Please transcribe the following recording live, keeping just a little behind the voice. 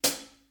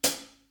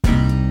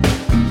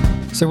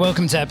So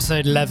welcome to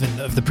episode 11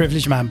 of the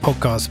Privileged Man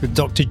podcast with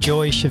Dr.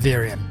 Joy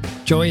Schaverien.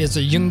 Joy is a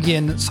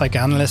Jungian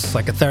psychoanalyst,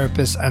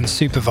 psychotherapist and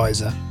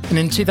supervisor. And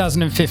in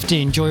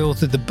 2015, Joy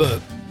authored the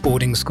book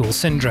Boarding School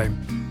Syndrome,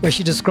 where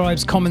she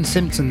describes common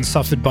symptoms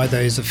suffered by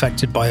those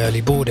affected by early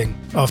boarding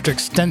after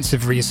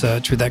extensive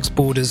research with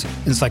ex-boarders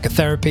in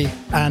psychotherapy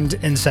and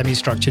in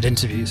semi-structured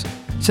interviews.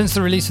 Since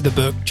the release of the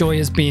book, Joy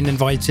has been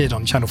invited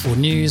on Channel 4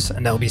 News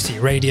and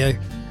LBC Radio,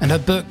 and her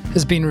book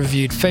has been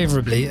reviewed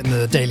favourably in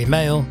the Daily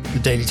Mail, the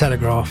Daily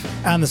Telegraph,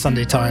 and the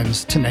Sunday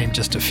Times, to name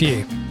just a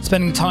few.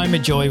 Spending time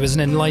with Joy was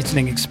an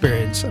enlightening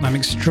experience, and I'm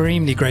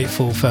extremely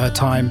grateful for her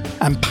time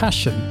and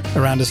passion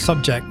around a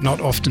subject not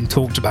often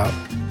talked about,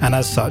 and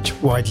as such,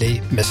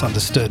 widely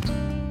misunderstood.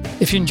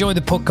 If you enjoy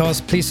the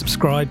podcast, please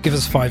subscribe, give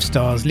us 5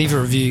 stars, leave a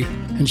review,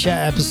 and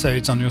share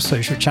episodes on your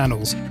social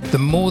channels. The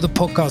more the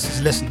podcast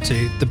is listened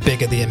to, the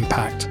bigger the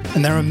impact.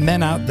 And there are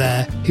men out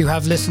there who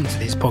have listened to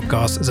these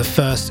podcasts as a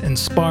first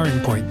inspiring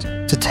point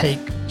to take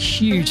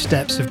huge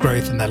steps of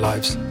growth in their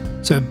lives.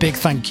 So a big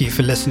thank you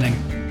for listening,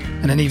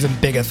 and an even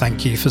bigger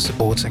thank you for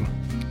supporting.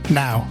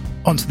 Now,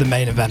 on to the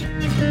main event.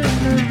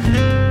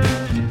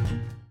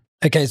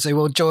 Okay,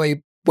 so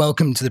Joy,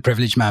 welcome to the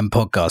Privileged Man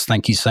podcast.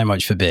 Thank you so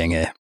much for being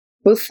here.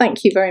 Well,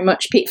 thank you very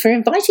much, Pete, for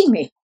inviting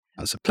me.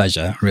 That's a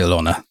pleasure, real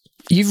honour.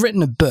 You've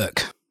written a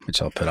book,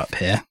 which I'll put up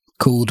here,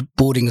 called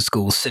Boarding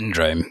School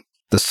Syndrome,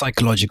 the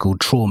Psychological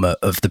Trauma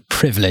of the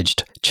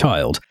Privileged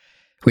Child,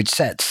 which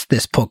sets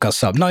this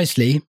podcast up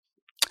nicely.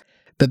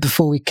 But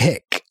before we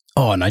kick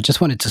on, I just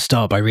wanted to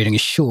start by reading a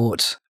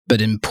short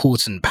but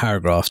important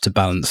paragraph to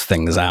balance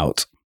things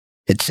out.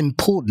 It's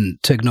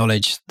important to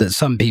acknowledge that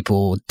some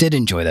people did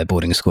enjoy their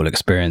boarding school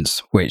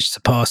experience, which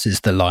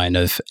surpasses the line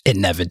of "it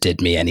never did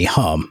me any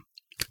harm,"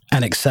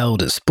 and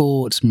excelled at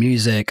sports,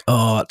 music,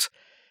 art,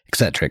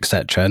 etc.,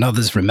 etc. And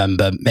others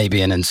remember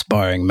maybe an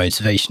inspiring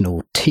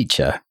motivational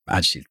teacher,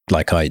 actually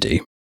like I do.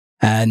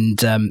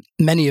 And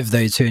many of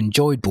those who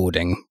enjoyed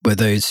boarding were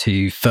those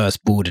who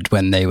first boarded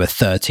when they were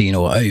 13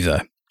 or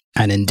over.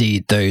 And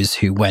indeed, those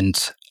who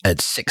went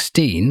at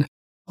 16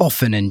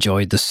 often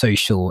enjoyed the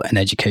social and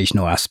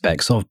educational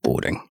aspects of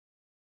boarding.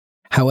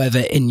 However,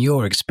 in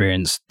your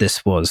experience,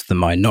 this was the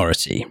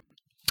minority.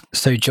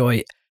 So,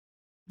 Joy,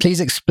 please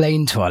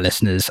explain to our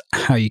listeners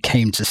how you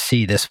came to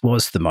see this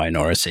was the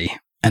minority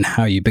and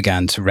how you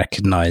began to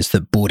recognise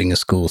that boarding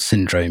school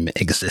syndrome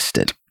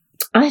existed.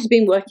 I had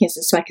been working as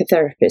a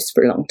psychotherapist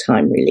for a long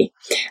time, really.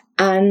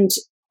 And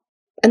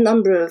a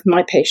number of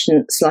my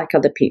patients, like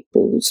other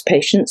people's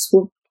patients,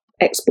 were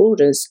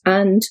ex-boarders.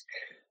 And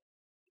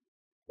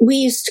we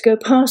used to go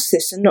past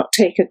this and not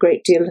take a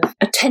great deal of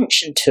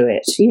attention to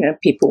it. You know,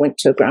 people went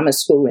to a grammar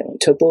school, they went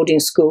to a boarding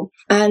school.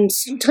 And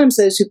sometimes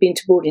those who've been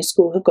to boarding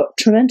school have got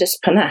tremendous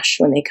panache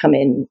when they come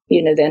in.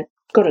 You know, they've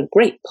got a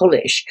great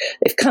polish.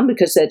 They've come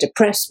because they're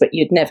depressed, but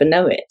you'd never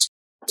know it,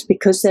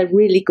 because they're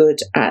really good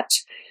at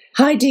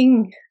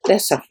hiding their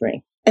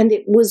suffering. And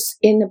it was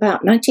in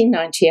about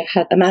 1990,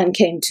 a man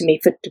came to me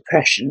for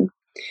depression.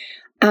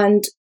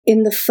 And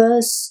in the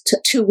first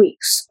 2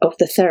 weeks of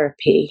the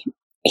therapy,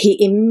 he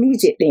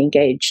immediately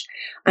engaged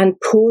and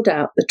poured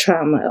out the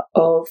trauma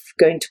of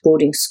going to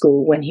boarding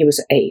school when he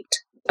was 8.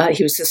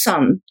 He was the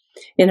son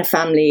in a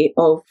family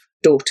of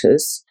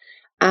daughters,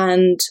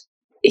 and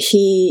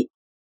he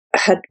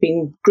had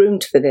been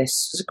groomed for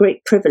this. It was a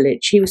great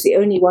privilege. He was the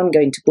only one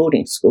going to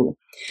boarding school.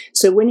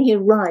 So when he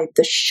arrived,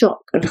 the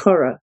shock and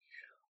horror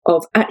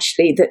of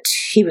actually that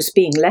he was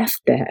being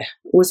left there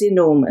was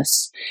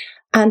enormous,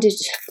 and it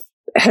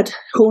had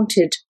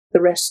haunted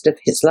the rest of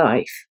his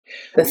life,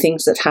 the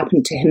things that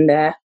happened to him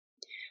there,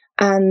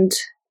 and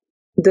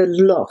the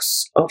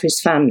loss of his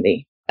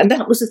family. And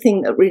that was the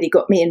thing that really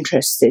got me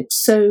interested.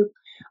 So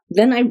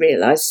then I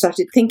realized,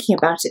 started thinking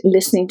about it,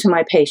 listening to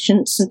my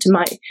patients and to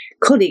my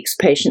colleagues'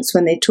 patients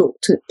when they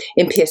talked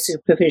in peer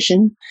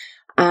supervision.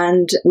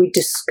 And we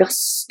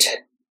discussed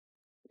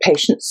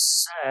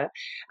patients.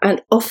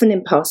 And often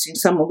in passing,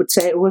 someone would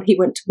say, well, he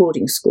went to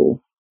boarding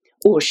school,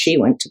 or she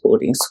went to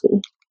boarding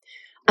school.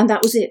 And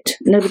that was it.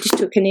 Nobody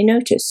took any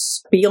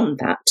notice beyond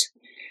that.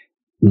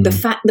 The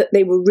fact that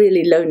they were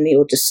really lonely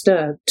or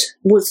disturbed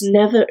was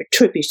never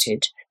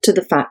attributed to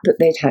the fact that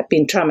they'd had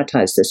been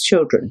traumatized as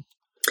children.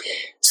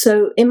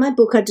 So in my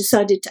book, I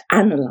decided to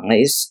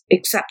analyze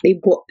exactly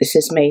what this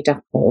is made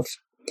up of.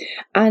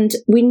 And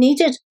we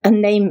needed a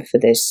name for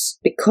this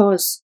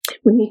because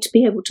we need to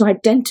be able to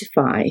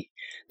identify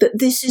that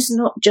this is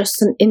not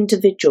just an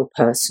individual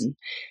person.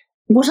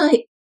 What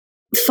I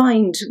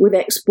find with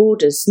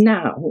ex-boarders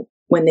now,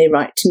 when they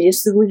write to me,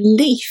 is the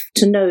relief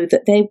to know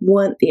that they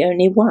weren't the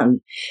only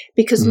one.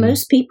 Because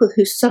most people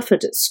who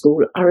suffered at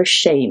school are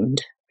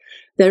ashamed.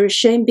 They're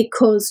ashamed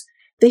because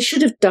they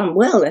should have done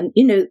well. And,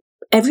 you know,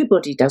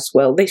 everybody does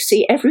well. They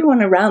see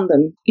everyone around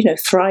them, you know,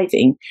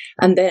 thriving,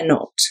 and they're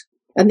not.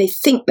 And they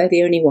think they're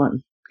the only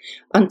one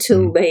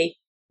until they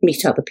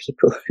meet other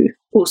people who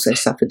also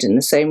suffered in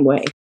the same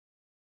way.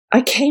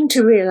 I came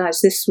to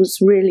realise this was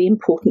really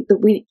important,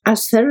 that we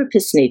as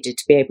therapists needed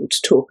to be able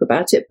to talk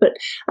about it, but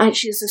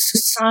actually as a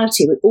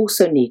society we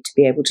also need to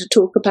be able to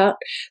talk about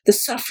the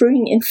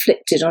suffering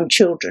inflicted on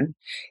children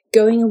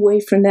going away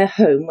from their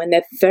home when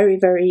they're very,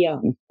 very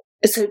young.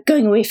 So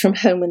going away from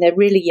home when they're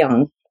really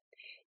young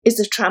is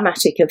a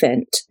traumatic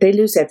event. They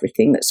lose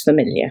everything that's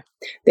familiar.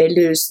 They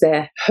lose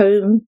their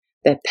home,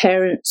 their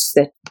parents,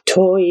 their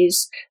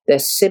toys, their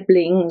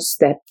siblings,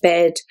 their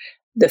bed,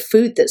 the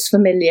food that's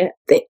familiar.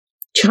 The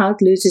child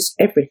loses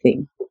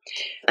everything.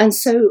 And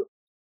so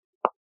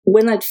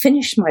when I'd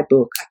finished my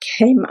book, I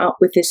came up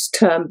with this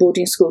term,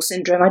 boarding school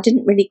syndrome. I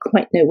didn't really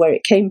quite know where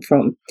it came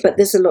from, but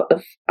there's a lot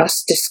of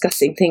us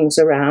discussing things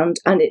around,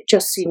 and it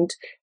just seemed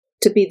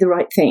to be the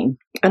right thing.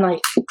 And I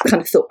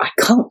kind of thought, I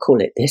can't call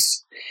it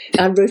this.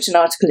 I wrote an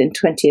article in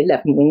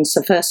 2011 when it was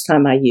the first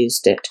time I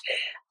used it.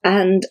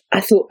 And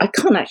I thought, I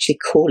can't actually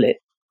call it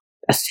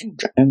a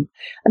syndrome.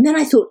 And then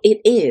I thought it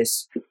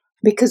is,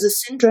 because a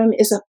syndrome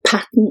is a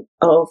pattern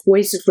of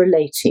ways of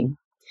relating.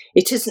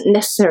 It isn't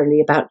necessarily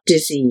about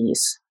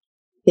disease.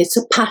 It's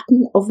a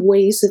pattern of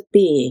ways of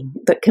being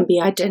that can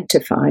be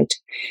identified.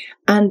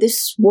 And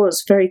this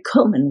was very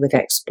common with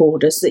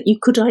ex-boarders, that you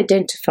could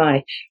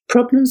identify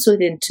problems with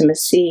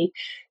intimacy,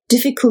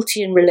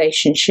 difficulty in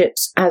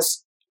relationships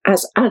as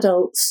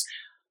adults,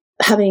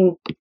 having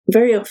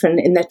very often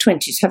in their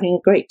 20s, having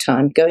a great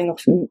time, going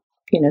off and,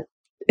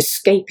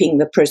 escaping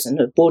the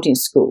prison of boarding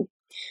school.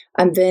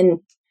 And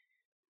then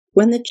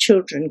when the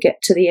children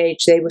get to the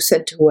age they were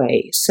sent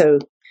away, so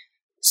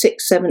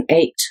 6, 7,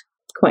 8,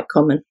 quite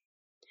common.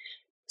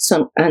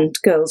 And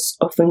girls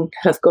often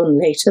have gone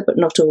later, but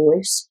not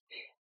always.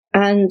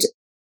 And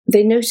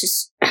they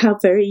notice how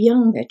very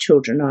young their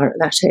children are at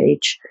that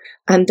age.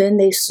 And then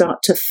they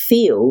start to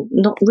feel,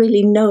 not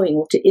really knowing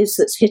what it is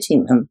that's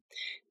hitting them,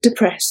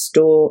 depressed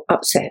or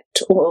upset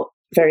or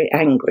very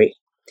angry.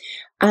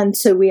 And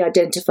so we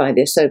identify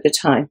this over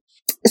time.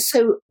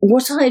 So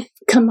what I've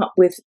come up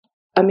with,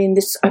 I've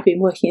been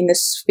working in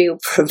this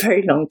field for a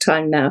very long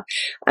time now.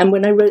 And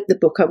when I wrote the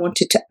book, I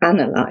wanted to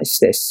analyse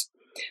this,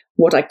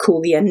 what I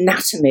call the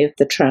anatomy of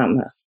the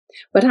trauma.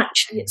 But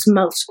actually it's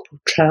multiple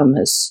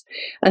traumas.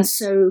 And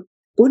so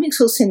boarding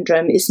school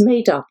syndrome is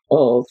made up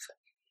of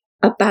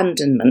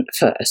abandonment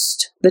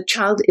first. The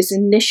child is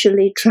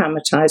initially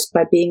traumatised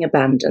by being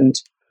abandoned.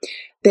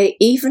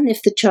 Even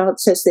if the child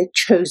says they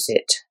chose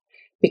it,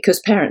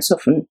 because parents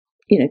often,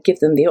 give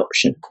them the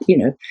option,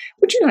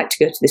 would you like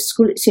to go to this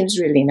school? It seems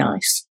really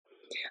nice.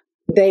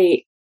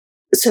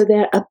 So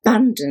they're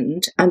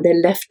abandoned and they're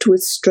left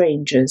with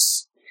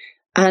strangers.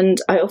 And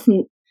I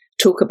often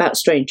talk about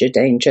stranger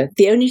danger.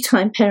 The only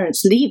time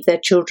parents leave their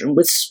children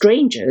with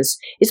strangers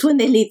is when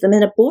they leave them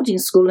in a boarding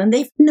school and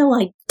they've no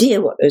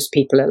idea what those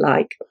people are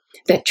like.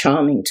 They're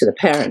charming to the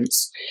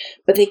parents,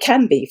 but they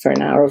can be for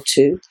an hour or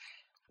two.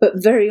 But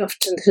very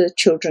often to the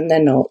children,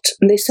 they're not.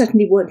 And they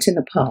certainly weren't in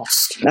the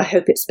past. I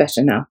hope it's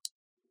better now.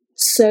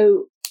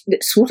 So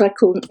it's what I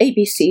call an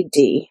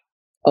ABCD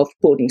of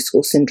boarding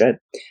school syndrome.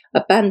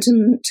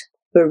 Abandonment,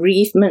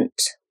 bereavement,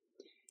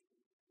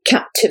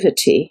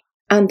 captivity,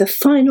 and the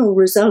final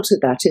result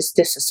of that is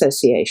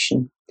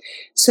disassociation.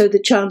 So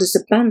the child is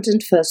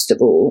abandoned, first of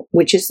all,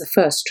 which is the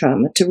first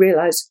trauma, to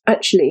realise,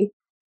 actually,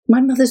 my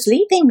mother's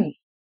leaving me.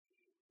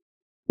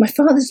 My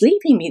father's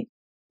leaving me.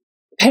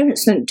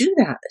 Parents don't do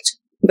that,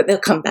 but they'll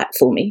come back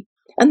for me.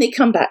 And they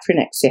come back for an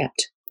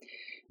exeat,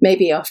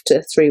 maybe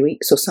after 3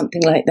 weeks or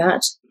something like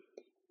that.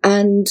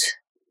 And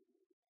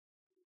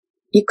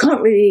you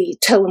can't really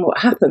tell them what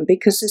happened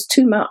because there's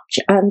too much.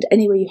 And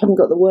anyway, you haven't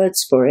got the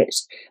words for it,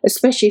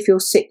 especially if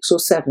you're 6 or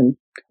 7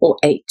 or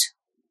 8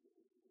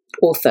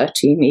 or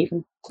 13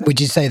 even.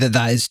 Would you say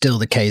that is still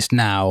the case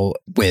now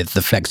with the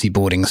flexi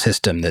boarding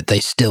system, that they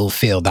still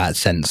feel that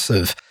sense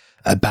of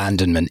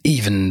abandonment,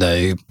 even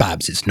though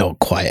perhaps it's not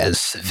quite as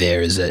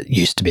severe as it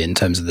used to be in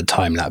terms of the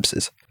time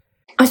lapses?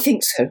 I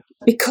think so,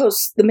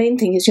 because the main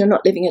thing is you're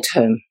not living at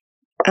home.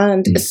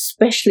 And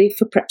especially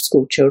for prep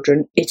school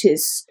children, it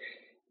is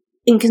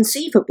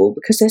inconceivable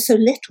because they're so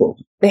little.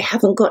 They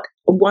haven't got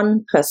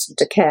one person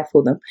to care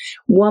for them,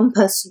 one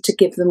person to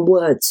give them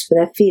words for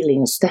their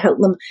feelings, to help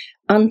them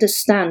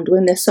understand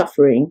when they're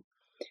suffering,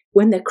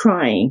 when they're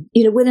crying.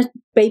 When a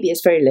baby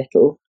is very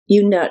little,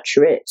 you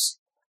nurture it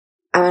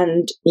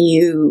and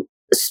you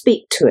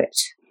speak to it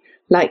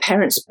like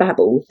parents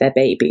babble with their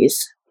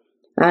babies.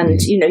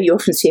 And, you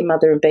often see a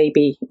mother and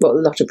baby, a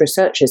lot of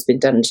research has been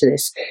done to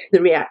this,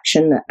 the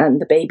reaction, and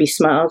the baby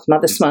smiles,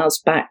 mother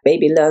smiles back,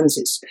 baby learns.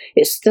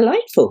 It's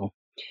delightful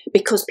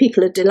because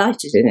people are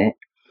delighted in it.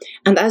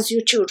 And as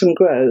your children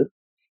grow,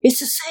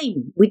 it's the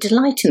same. We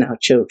delight in our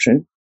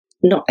children.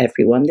 Not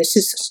everyone. This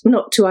is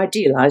not to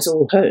idealise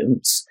all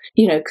homes,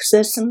 because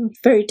there's some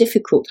very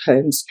difficult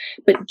homes,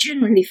 but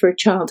generally for a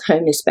child,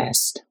 home is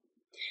best.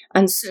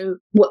 And so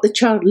what the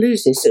child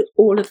loses is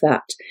all of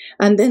that.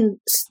 And then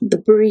the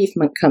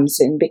bereavement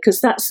comes in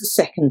because that's the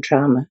second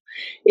trauma.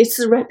 It's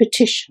the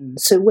repetition.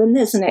 So when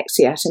there's an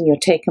exeat and you're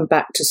taken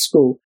back to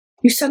school,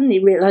 you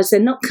suddenly realise they're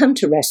not come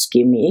to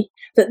rescue me,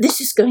 that this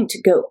is going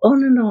to go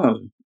on and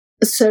on.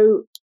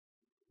 So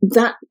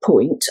that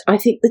point, I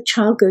think the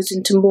child goes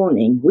into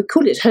mourning. We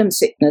call it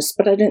homesickness,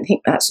 but I don't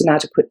think that's an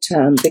adequate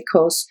term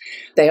because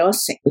they are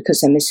sick because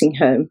they're missing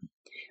home.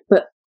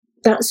 But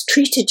that's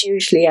treated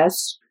usually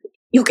as,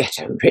 you'll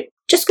get over it.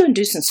 Just go and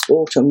do some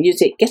sport or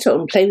music, get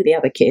on and play with the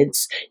other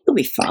kids. You'll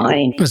be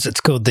fine.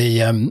 It's called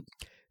the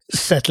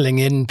settling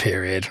in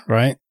period,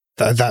 right?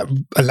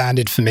 That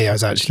landed for me. I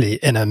was actually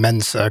in a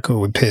men's circle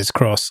with Piers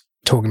Cross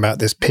talking about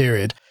this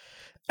period.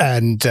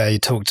 And he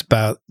talked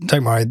about,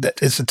 don't worry,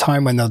 it's a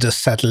time when they'll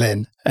just settle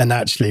in. And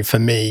actually, for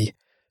me,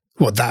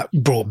 what that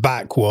brought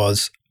back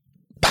was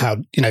how,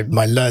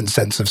 my learned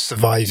sense of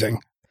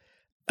surviving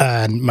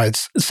and my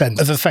sense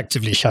of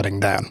effectively shutting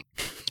down.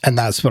 And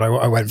that's what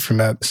I went from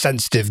a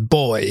sensitive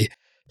boy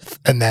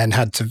and then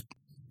had to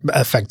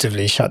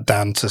effectively shut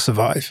down to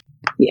survive.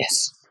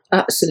 Yes,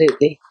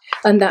 absolutely.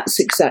 And that's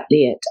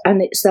exactly it.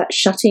 And it's that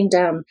shutting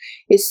down.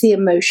 It's the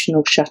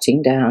emotional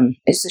shutting down.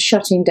 It's the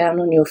shutting down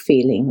on your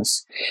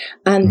feelings.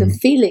 And the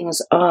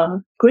feelings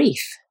are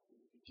grief.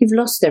 You've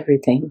lost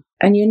everything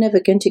and you're never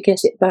going to get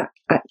it back,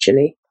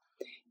 actually.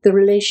 The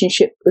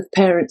relationship with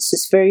parents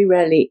is very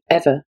rarely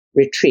ever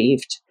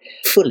retrieved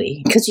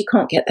fully because you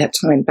can't get that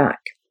time back.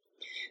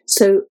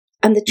 So,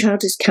 and the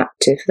child is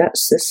captive.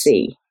 That's the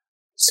C.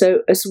 So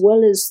as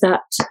well as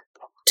that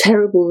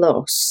terrible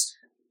loss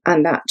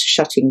and that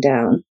shutting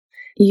down,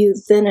 you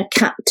then are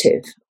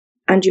captive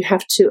and you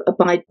have to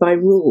abide by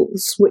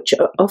rules which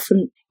are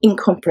often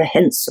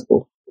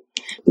incomprehensible.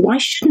 Why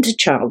shouldn't a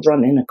child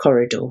run in a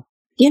corridor?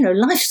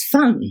 Life's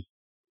fun.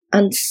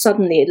 And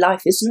suddenly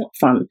life is not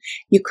fun.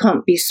 You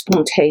can't be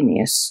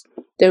spontaneous.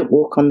 Don't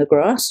walk on the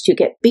grass. You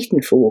get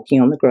beaten for walking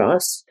on the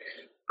grass.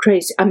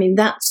 Crazy. I mean,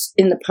 that's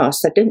in the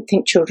past. I don't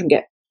think children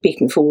get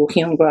beaten for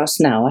walking on grass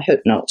now. I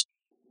hope not.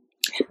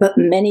 But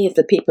many of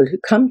the people who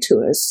come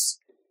to us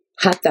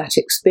had that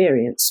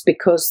experience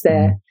because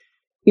they're,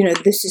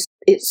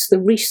 it's the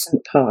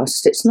recent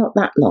past. It's not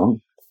that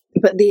long.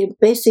 But the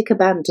basic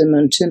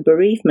abandonment and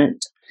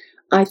bereavement,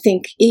 I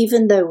think,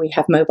 even though we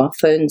have mobile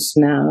phones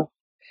now,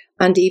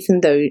 and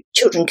even though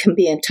children can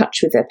be in touch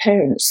with their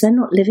parents, they're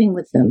not living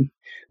with them.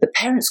 The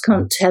parents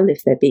can't tell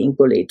if they're being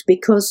bullied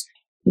because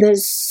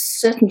there's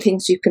certain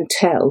things you can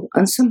tell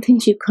and some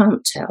things you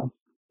can't tell.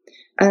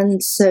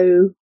 And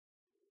so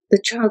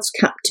the child's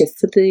captive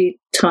for the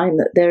time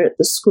that they're at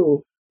the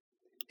school.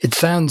 It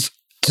sounds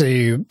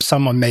to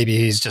someone maybe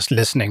who's just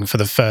listening for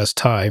the first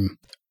time,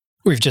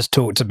 we've just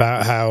talked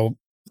about how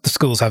the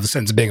schools have a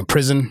sense of being a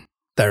prison.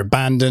 They're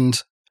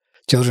abandoned.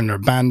 Children are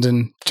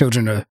abandoned.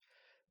 Children are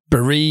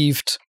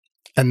bereaved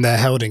and they're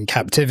held in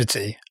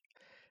captivity.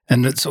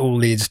 And it all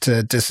leads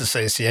to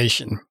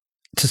disassociation.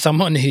 To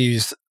someone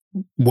who's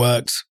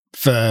worked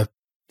for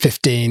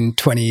 15,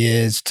 20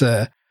 years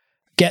to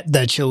get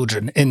their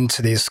children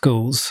into these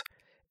schools,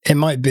 it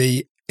might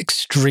be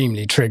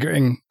extremely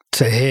triggering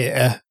to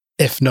hear,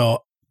 if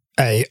not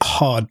a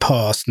hard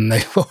pass and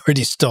they've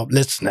already stopped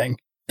listening.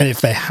 And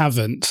if they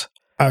haven't,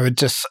 I would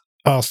just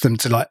ask them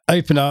to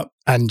open up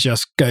and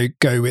just go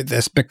with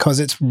this, because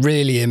it's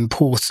really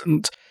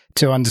important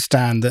to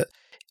understand that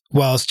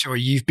whilst Joy,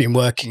 you've been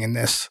working in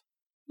this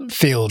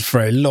field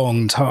for a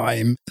long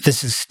time,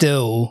 this is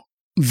still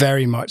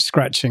very much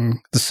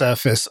scratching the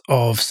surface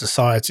of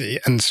society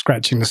and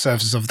scratching the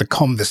surface of the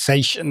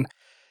conversation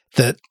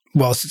that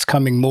whilst it's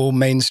coming more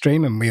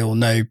mainstream, and we all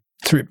know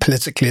through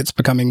politically it's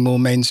becoming more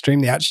mainstream,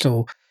 the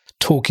actual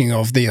talking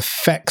of the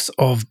effects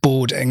of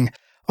boarding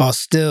are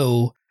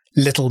still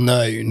little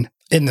known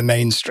in the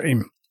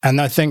mainstream. And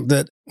I think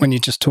that when you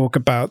just talk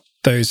about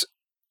those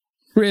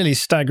really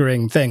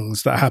staggering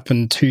things that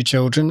happen to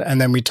children, and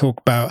then we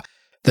talk about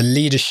the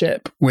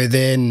leadership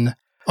within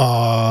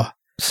our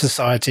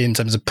society in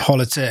terms of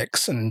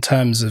politics and in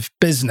terms of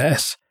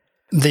business,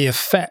 the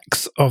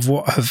effects of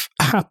what have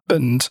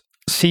happened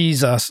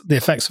sees us, the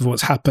effects of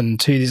what's happened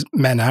to these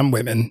men and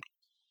women.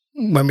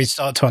 When we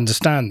start to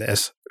understand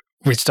this,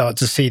 we start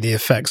to see the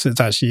effects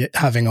it's actually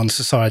having on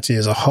society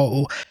as a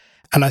whole.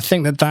 And I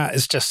think that that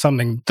is just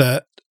something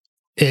that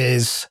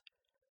is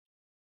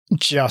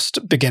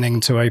just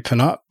beginning to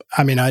open up.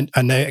 I mean,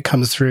 I know it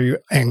comes through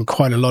in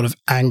quite a lot of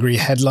angry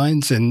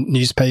headlines in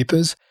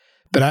newspapers,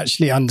 but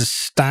actually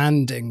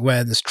understanding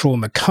where this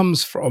trauma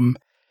comes from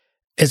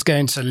is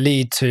going to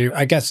lead to,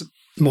 I guess,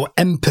 more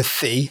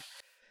empathy.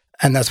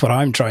 And that's what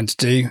I'm trying to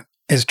do,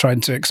 is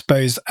trying to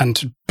expose and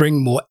to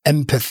bring more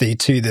empathy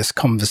to this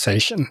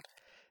conversation,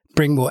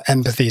 bring more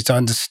empathy to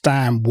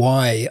understand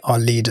why our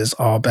leaders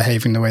are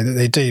behaving the way that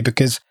they do.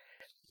 Because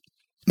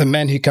the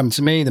men who come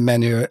to me, the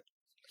men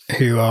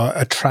who are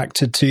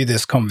attracted to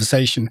this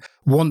conversation,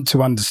 want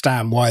to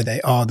understand why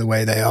they are the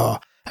way they are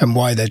and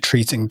why they're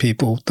treating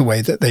people the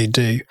way that they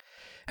do.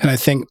 And I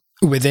think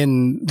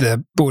within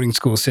the boarding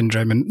school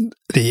syndrome and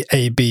the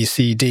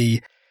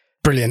ABCD,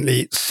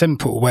 brilliantly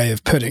simple way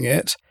of putting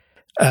it,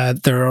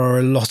 there are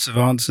a lot of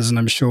answers. And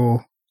I'm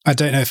sure, I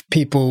don't know if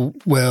people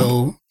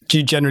will, do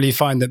you generally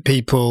find that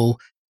people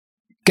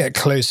get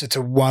closer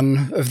to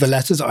one of the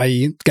letters,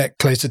 i.e. get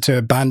closer to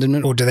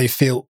abandonment, or do they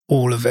feel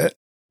all of it?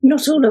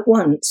 Not all at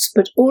once,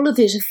 but all of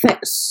it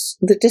affects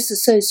the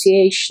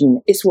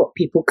disassociation is what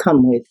people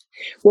come with.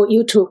 What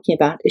you're talking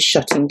about is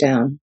shutting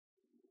down.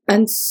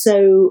 And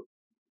so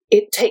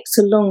it takes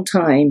a long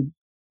time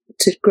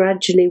to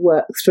gradually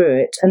work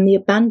through it. And the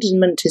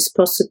abandonment is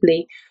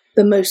possibly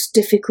the most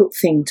difficult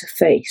thing to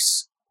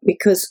face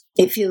because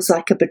it feels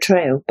like a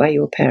betrayal by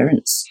your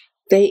parents.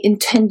 They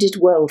intended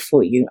well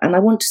for you. And I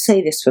want to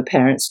say this for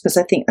parents because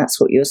I think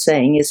that's what you're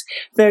saying is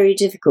very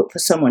difficult for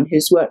someone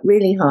who's worked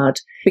really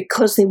hard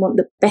because they want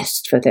the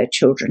best for their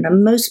children.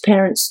 And most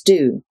parents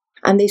do.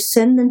 And they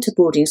send them to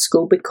boarding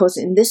school because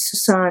in this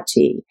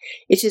society,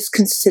 it is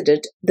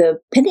considered the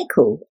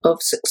pinnacle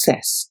of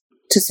success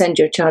to send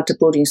your child to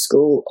boarding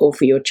school or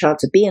for your child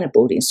to be in a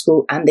boarding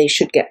school. And they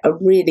should get a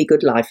really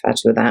good life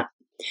out of that.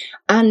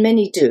 And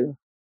many do.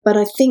 But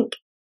I think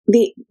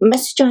the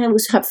message I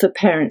always have for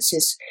parents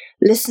is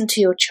listen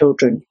to your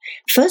children.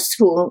 First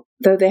of all,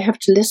 though, they have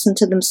to listen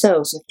to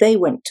themselves if they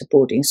went to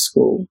boarding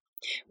school.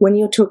 When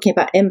you're talking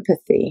about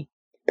empathy,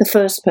 the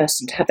first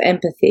person to have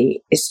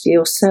empathy is for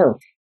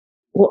yourself.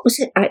 What was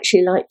it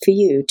actually like for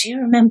you? Do you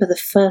remember the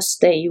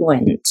first day you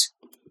went?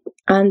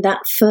 And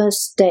that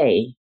first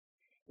day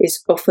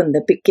is often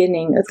the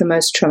beginning of the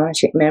most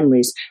traumatic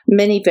memories.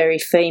 Many very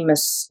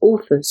famous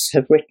authors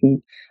have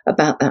written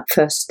about that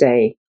first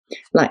day.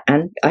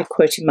 And I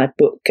quote in my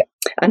book,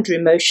 Andrew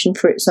Motion,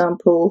 for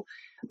example,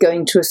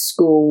 going to a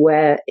school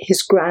where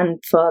his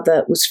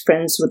grandfather was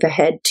friends with the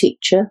head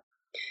teacher.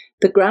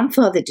 The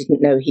grandfather didn't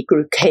know he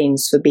grew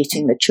canes for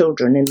beating the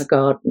children in the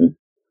garden.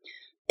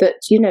 But,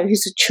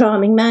 he's a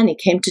charming man. He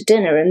came to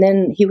dinner and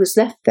then he was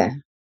left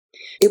there.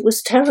 It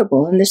was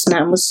terrible and this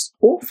man was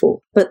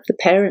awful, but the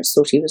parents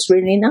thought he was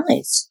really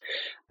nice.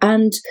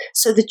 And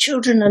so the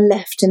children are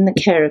left in the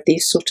care of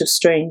these sort of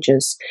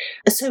strangers.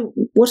 So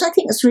what I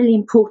think is really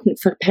important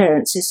for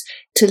parents is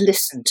to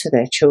listen to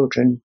their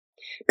children,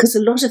 because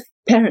a lot of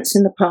parents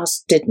in the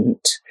past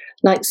didn't.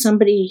 Like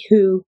somebody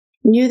who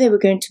knew they were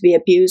going to be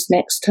abused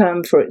next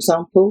term, for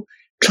example,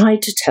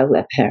 tried to tell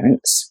their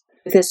parents.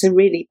 There's a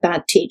really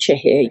bad teacher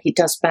here. He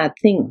does bad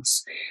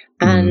things.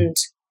 And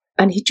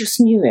he just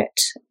knew it.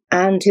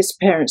 And his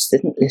parents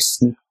didn't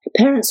listen.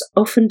 Parents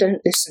often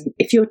don't listen.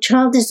 If your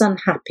child is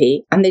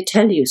unhappy and they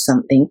tell you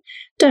something,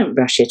 don't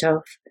brush it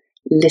off.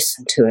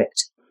 Listen to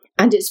it.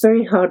 And it's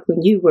very hard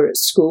when you were at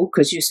school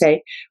because you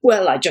say,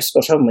 well, I just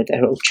got on with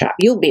that old chap.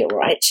 You'll be all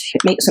right.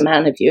 It makes a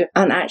man of you.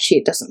 And actually,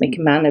 it doesn't make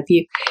a man of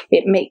you.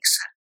 It makes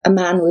a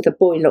man with a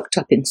boy locked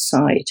up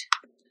inside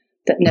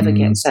that never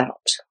gets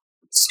out,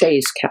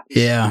 stays captive.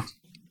 Yeah.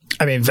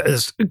 I mean,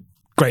 it's a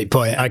great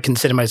point. I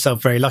consider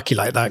myself very lucky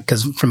like that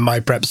because from my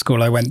prep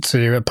school, I went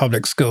to a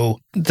public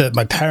school that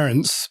my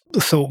parents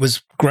thought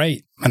was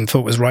great and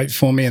thought was right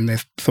for me, and they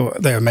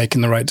thought they were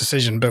making the right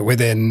decision. But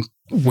within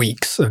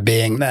weeks of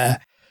being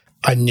there,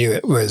 I knew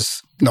it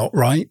was not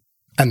right.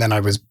 And then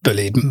I was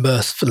bullied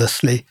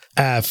mercilessly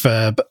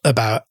for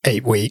about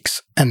 8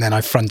 weeks. And then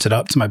I fronted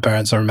up to my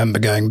parents. I remember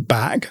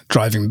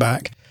driving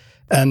back.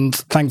 And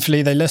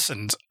thankfully they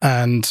listened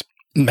and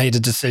made a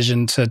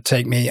decision to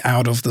take me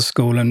out of the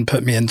school and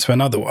put me into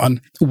another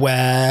one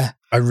where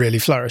I really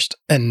flourished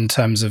in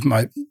terms of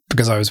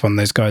because I was one of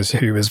those guys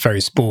who was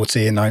very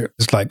sporty, and I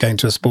was like going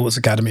to a sports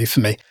academy for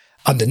me.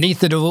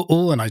 Underneath it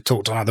all, and I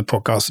talked on other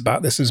podcasts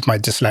about this, is my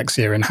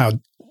dyslexia and how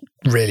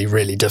really,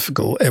 really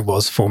difficult it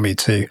was for me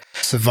to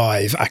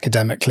survive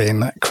academically.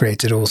 And that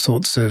created all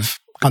sorts of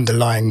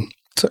underlying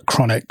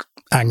chronic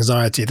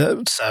anxiety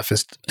that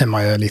surfaced in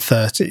my early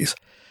 30s.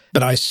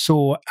 But I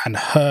saw and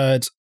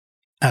heard,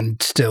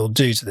 and still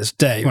do to this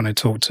day when I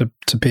talk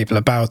to people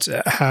about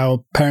it,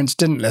 how parents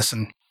didn't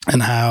listen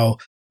and how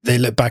they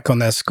look back on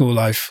their school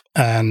life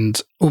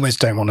and almost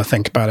don't want to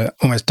think about it,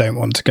 almost don't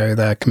want to go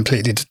there,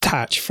 completely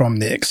detached from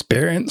the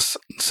experience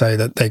so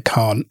that they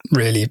can't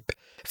really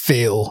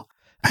feel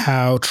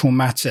how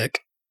traumatic,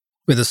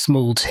 with a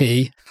small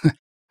t,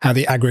 how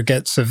the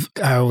aggregates of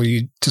how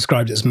you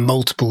described it as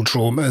multiple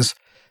traumas,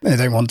 they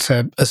don't want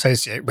to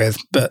associate with,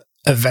 but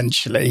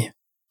eventually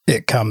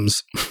it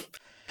comes.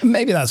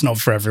 Maybe that's not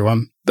for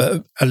everyone,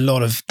 but a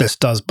lot of this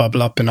does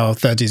bubble up in our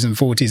 30s and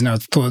 40s. And I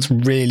thought it's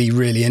really,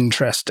 really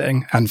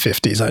interesting, and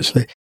 50s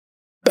actually,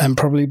 and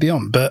probably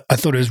beyond. But I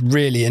thought it was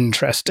really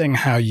interesting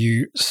how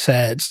you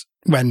said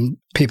when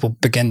people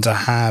begin to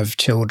have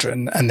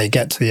children and they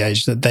get to the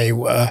age that they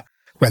were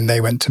when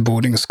they went to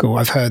boarding school.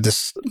 I've heard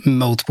this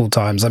multiple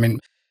times. I mean,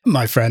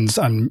 my friends,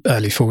 I'm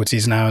early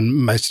 40s now, and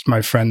most of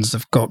my friends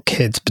have got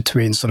kids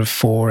between sort of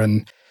 4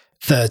 and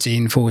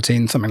 13,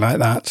 14, something like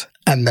that.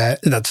 And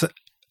that's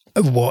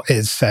what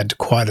is said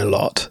quite a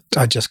lot.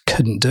 I just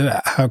couldn't do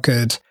it. How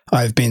could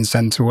I have been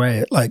sent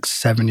away at like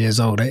 7 years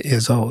old, 8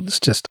 years old?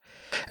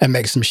 It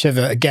makes them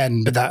shiver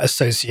again, but that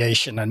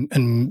association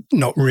and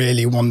not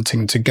really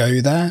wanting to go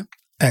there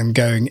and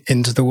going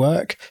into the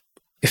work.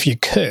 If you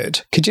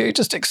could you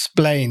just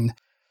explain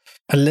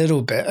a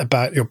little bit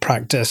about your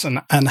practice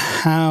and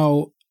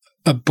how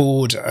a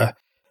boarder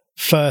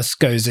first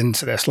goes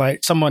into this?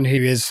 Like someone who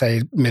is,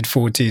 say,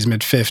 mid-40s,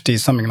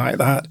 mid-50s, something like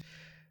that,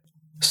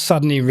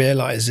 suddenly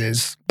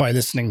realizes by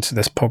listening to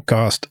this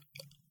podcast,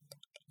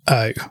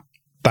 oh,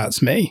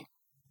 that's me.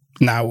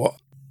 Now what?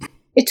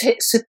 It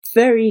takes a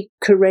very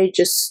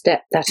courageous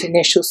step, that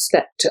initial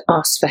step, to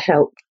ask for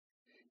help,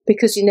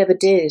 because you never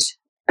did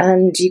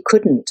and you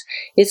couldn't.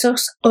 It's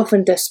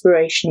often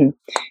desperation.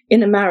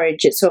 In a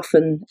marriage, it's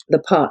often the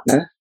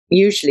partner,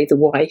 usually the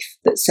wife,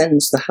 that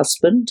sends the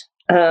husband,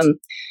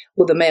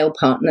 or the male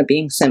partner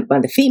being sent by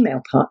the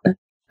female partner.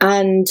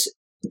 And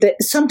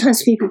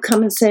sometimes people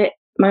come and say,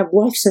 my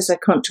wife says I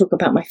can't talk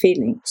about my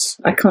feelings.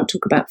 I can't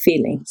talk about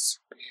feelings.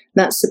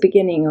 That's the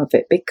beginning of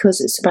it,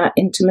 because it's about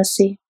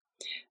intimacy.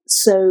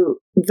 So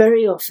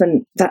very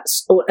often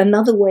or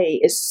another way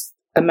is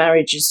a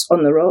marriage is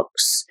on the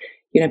rocks.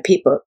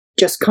 People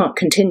just can't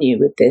continue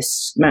with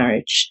this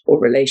marriage or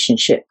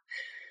relationship.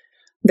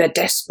 They're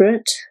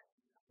desperate,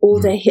 or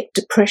they hit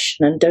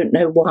depression and don't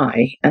know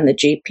why. And the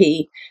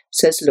GP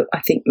says, look,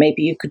 I think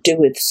maybe you could do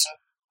with some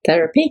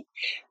therapy.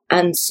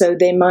 And so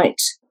they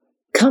might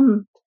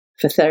come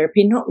for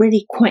therapy, not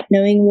really quite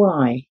knowing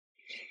why,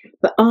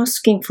 but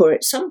asking for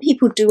it. Some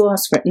people do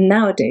ask for it.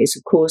 Nowadays,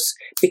 of course,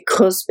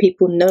 because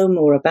people know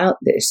more about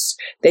this,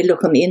 they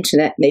look on the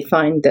internet and they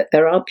find that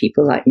there are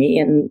people like me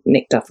and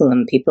Nick Duffel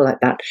and people like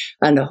that,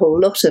 and a whole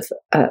lot of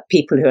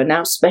people who are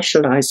now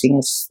specialising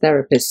as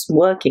therapists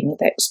working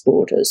with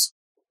ex-boarders.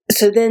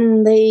 So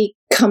then they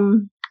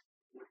come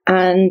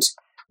and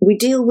we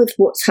deal with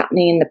what's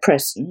happening in the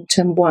present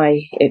and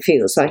why it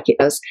feels like it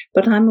does.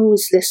 But I'm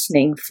always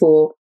listening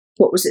for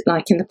what was it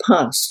like in the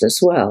past as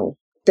well.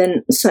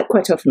 Then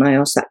quite often I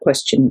ask that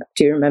question,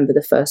 do you remember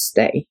the first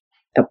day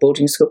at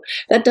boarding school?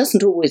 That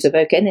doesn't always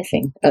evoke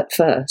anything at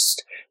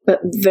first, but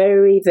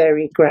very,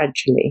 very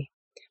gradually.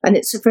 And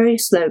it's a very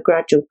slow,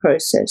 gradual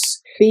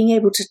process. Being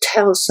able to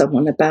tell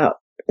someone about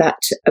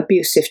that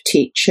abusive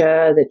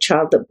teacher, the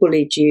child that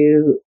bullied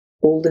you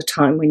all the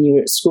time when you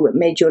were at school, it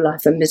made your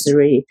life a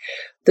misery,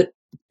 the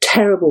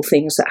terrible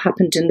things that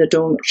happened in the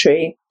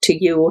dormitory to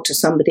you or to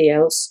somebody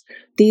else.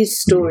 These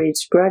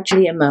stories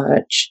gradually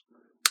emerge,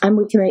 and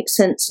we can make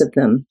sense of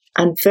them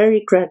and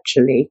very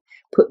gradually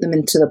put them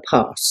into the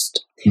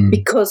past.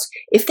 Because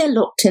if they're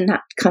locked in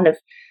that kind of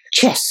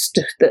chest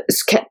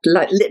that's kept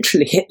like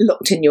literally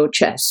locked in your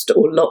chest,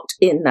 or locked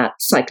in that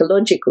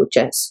psychological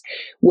chest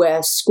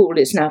where school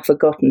is now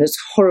forgotten, there's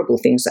horrible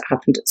things that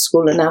happened at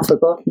school are now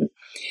forgotten.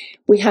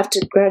 We have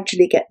to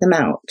gradually get them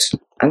out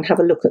and have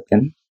a look at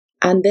them.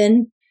 And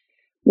then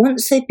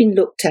once they've been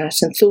looked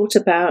at and thought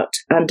about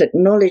and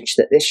acknowledged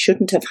that this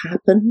shouldn't have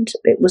happened,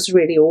 it was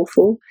really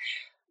awful,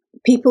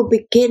 people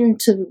begin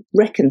to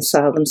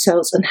reconcile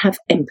themselves and have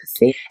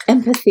empathy.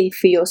 Empathy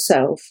for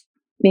yourself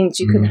means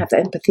you can have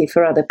empathy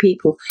for other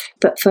people,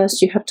 but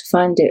first you have to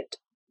find it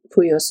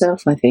for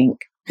yourself, I think.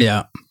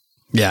 Yeah,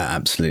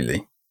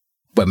 absolutely.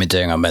 When we're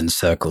doing our men's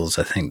circles,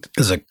 I think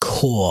there's a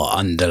core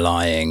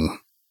underlying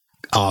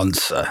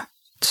answer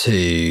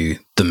to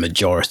the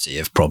majority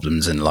of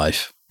problems in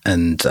life.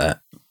 And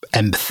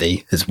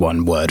empathy is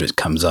one word which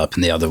comes up,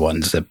 and the other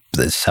one's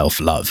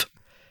self-love,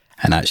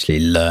 and actually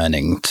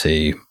learning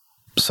to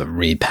sort of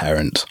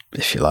reparent,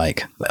 if you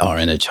like, our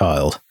inner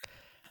child.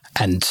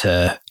 And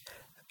to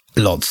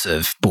lots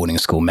of boarding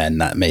school men,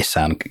 that may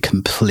sound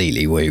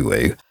completely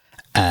woo-woo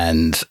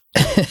and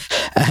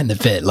and a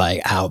bit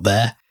like out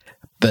there.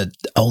 But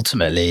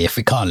ultimately, if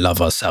we can't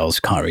love ourselves,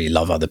 we can't really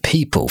love other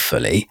people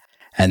fully,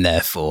 and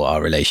therefore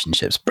our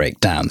relationships break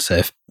down.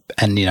 So,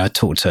 I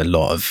talk to a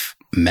lot of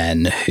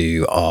men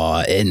who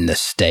are in the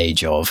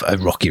stage of a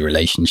rocky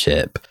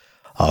relationship,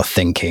 are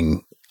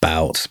thinking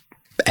about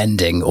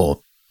ending,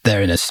 or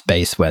they're in a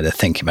space where they're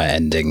thinking about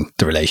ending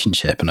the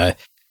relationship. And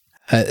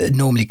it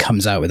normally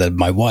comes out with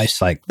my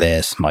wife's like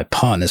this, my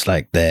partner's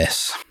like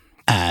this,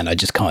 and I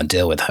just can't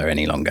deal with her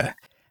any longer.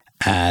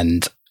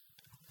 And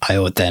I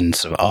would then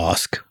sort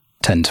of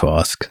tend to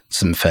ask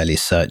some fairly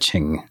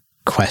searching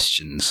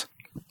questions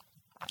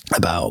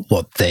about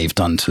what they've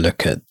done to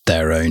look at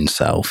their own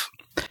self,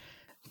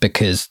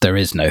 because there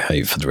is no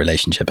hope for the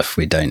relationship if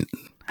we don't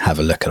have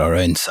a look at our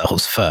own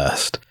selves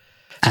first.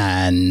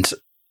 And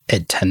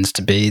it tends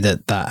to be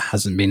that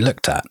hasn't been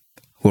looked at.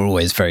 We're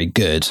always very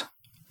good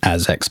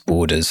as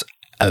ex-boarders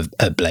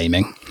at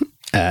blaming,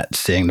 at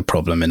seeing the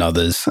problem in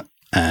others,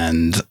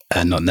 and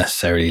not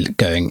necessarily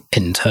going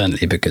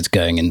internally, because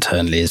going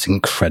internally is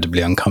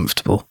incredibly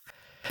uncomfortable.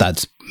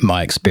 That's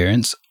my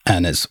experience,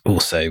 and it's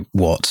also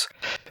what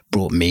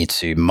brought me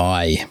to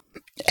my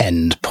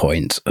end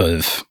point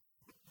of,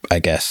 I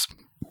guess,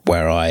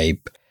 where I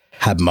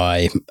had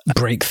my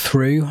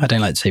breakthrough. I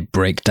don't like to say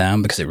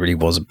breakdown, because it really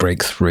was a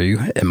breakthrough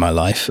in my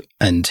life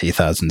in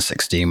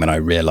 2016, when I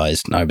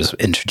realized, and I was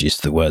introduced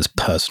to the words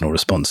personal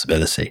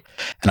responsibility,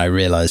 and I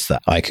realized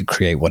that I could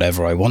create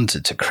whatever I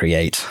wanted to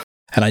create.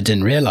 And I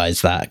didn't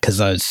realize that because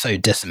I was so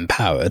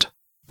disempowered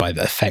by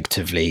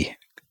effectively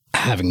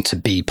having to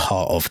be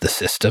part of the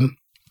system.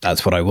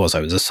 That's what I was.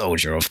 I was a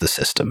soldier of the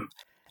system.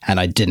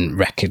 And I didn't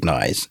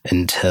recognize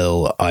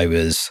until I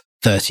was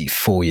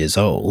 34 years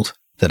old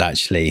that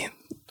actually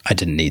I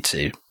didn't need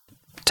to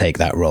take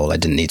that role. I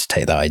didn't need to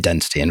take that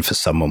identity. And for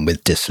someone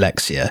with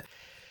dyslexia,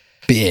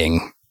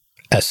 being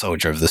a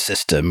soldier of the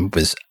system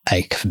was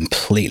a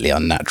completely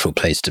unnatural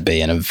place to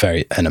be, and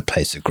a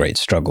place of great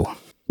struggle.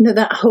 No,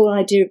 that whole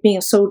idea of being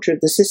a soldier of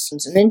the system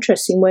is an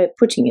interesting way of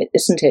putting it,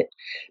 isn't it?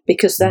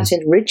 Because that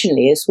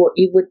originally is what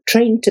you were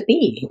trained to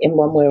be in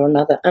one way or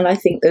another. And I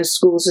think those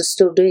schools are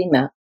still doing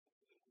that.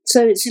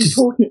 So it's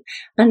important.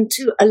 And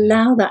to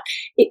allow that,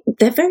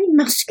 they're very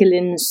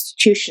masculine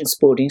institutions,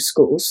 boarding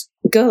schools,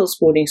 girls'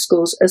 boarding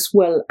schools as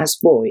well as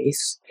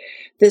boys.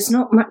 There's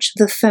not much of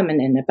the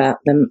feminine about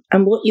them.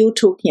 And what you're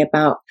talking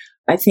about,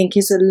 I think,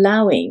 is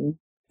allowing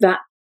that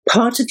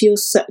part of your,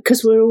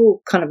 because we're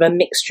all kind of a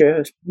mixture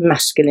of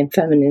masculine,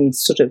 feminine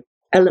sort of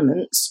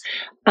elements,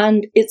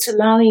 and it's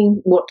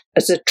allowing what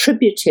is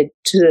attributed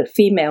to the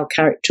female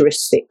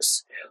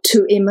characteristics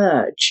to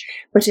emerge.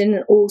 But in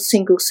an all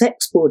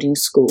single-sex boarding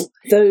school,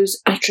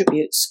 those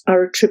attributes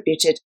are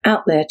attributed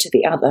out there to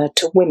the other,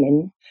 to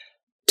women.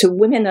 To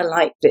women are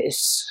like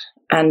this,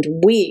 and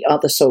we are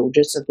the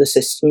soldiers of the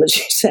system, as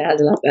you say. I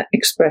love that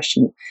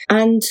expression.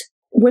 And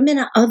women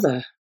are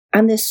other.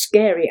 And they're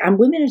scary. And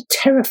women are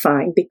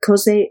terrifying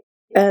because they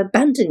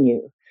abandon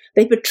you.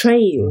 They betray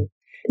you.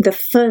 The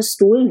first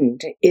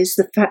wound is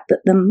the fact that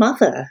the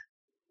mother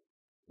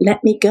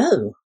let me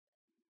go.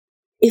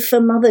 If a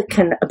mother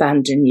can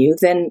abandon you,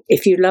 then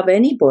if you love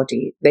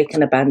anybody, they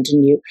can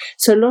abandon you.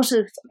 So a lot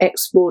of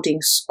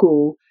ex-boarding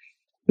school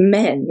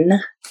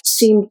men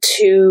seem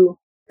to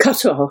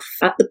cut off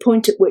at the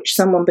point at which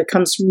someone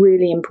becomes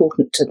really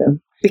important to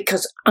them,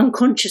 because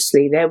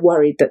unconsciously they're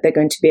worried that they're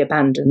going to be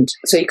abandoned.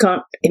 So you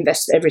can't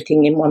invest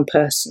everything in one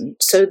person.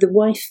 So the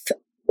wife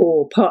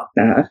or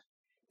partner,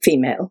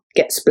 female,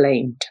 gets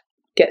blamed,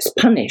 gets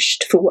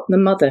punished for what the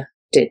mother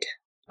did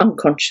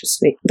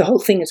unconsciously. The whole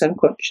thing is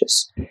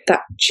unconscious.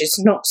 That she's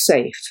not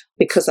safe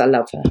because I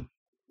love her.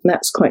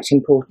 That's quite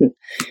important.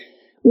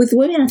 With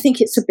women, I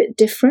think it's a bit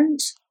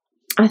different.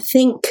 I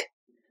think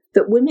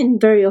that women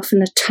very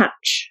often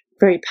attach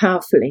very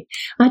powerfully.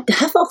 I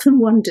have often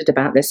wondered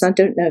about this. I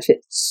don't know if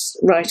it's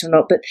right or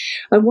not, but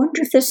I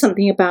wonder if there's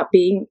something about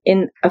being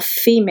in a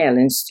female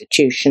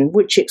institution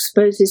which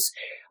exposes,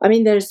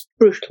 there's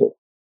brutal.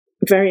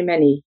 Very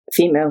many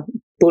female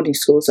boarding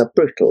schools are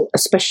brutal,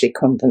 especially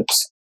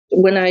convents.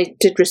 When I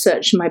did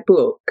research in my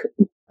book,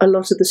 a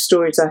lot of the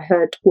stories I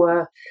heard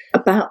were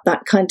about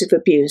that kind of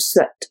abuse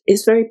that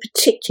is very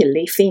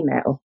particularly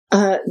female.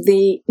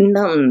 The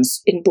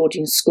nuns in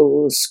boarding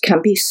schools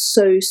can be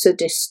so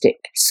sadistic.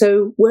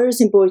 So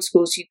whereas in boys'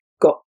 schools you've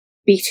got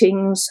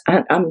beatings,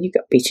 and you've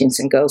got beatings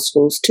in girls'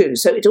 schools too.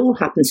 So it all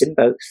happens in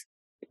both.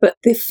 But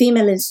the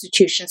female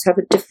institutions have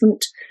a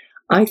different,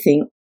 I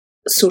think,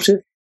 sort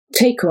of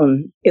take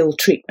on ill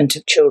treatment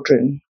of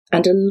children.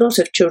 And a lot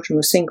of children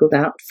were singled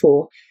out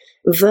for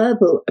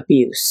verbal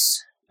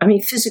abuse.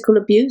 Physical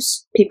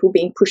abuse, people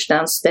being pushed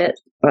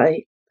downstairs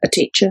by a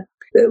teacher.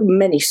 There are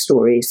many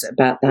stories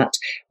about that,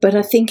 but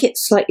I think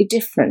it's slightly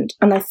different.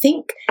 And I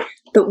think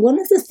that one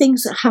of the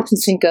things that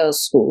happens in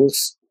girls'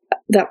 schools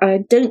that I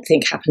don't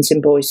think happens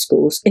in boys'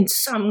 schools, in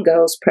some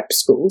girls' prep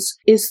schools,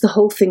 is the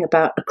whole thing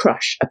about a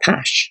crush, a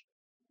pash.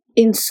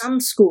 In some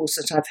schools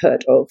that I've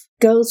heard of,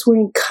 girls were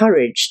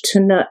encouraged to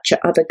nurture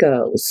other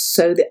girls.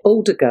 So the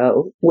older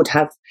girl would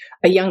have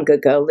a younger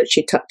girl that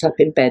she tucked up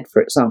in bed,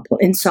 for example,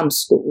 in some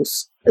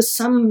schools.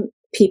 Some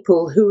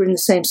people who were in the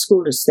same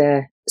school as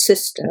their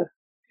sister,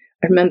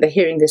 I remember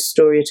hearing this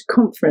story at a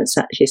conference,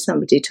 actually,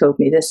 somebody told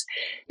me this.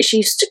 She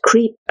used to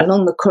creep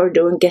along the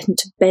corridor and get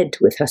into bed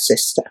with her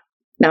sister.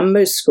 Now,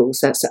 most schools,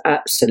 that's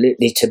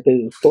absolutely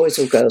taboo. Boys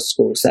or girls'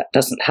 schools, that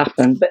doesn't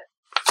happen. But,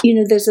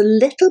 there's a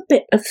little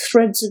bit of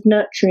threads of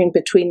nurturing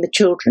between the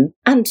children.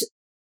 And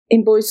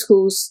in boys'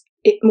 schools,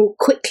 it more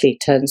quickly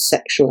turns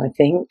sexual, I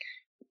think.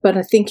 But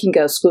I think in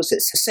girls' schools,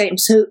 it's the same.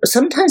 So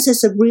sometimes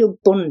there's a real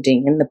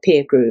bonding in the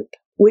peer group,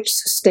 which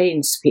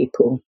sustains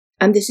people.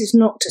 And this is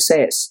not to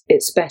say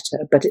it's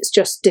better, but it's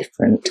just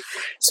different.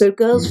 So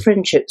girls'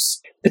 friendships,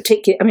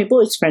 particularly,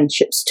 boys'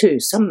 friendships too.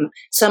 Some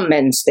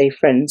men stay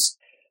friends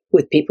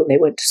with people they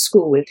went to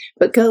school with,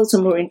 but girls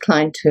are more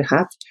inclined to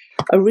have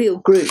a real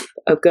group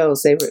of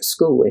girls they were at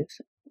school with.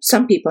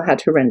 Some people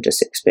had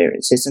horrendous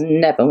experiences and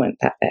never went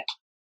back there.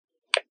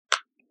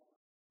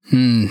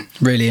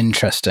 Really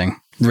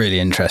interesting. Really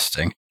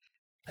interesting.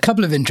 A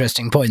couple of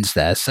interesting points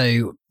there.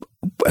 So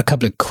a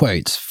couple of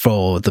quotes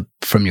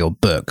from your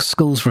book.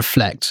 Schools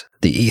reflect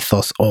the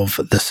ethos of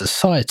the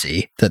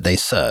society that they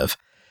serve,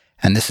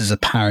 and this is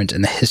apparent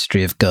in the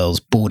history of girls'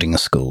 boarding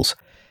schools.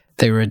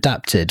 They were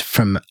adapted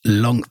from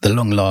the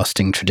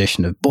long-lasting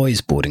tradition of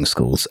boys' boarding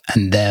schools,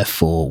 and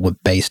therefore were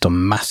based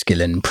on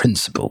masculine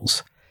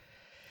principles.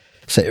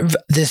 So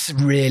this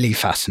really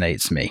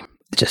fascinates me,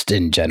 just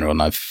in general,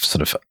 and I've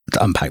sort of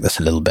unpacked this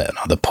a little bit in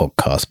other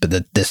podcasts,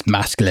 but this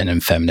masculine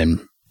and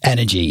feminine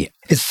energy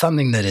is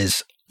something that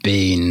is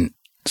being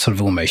sort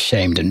of almost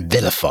shamed and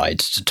vilified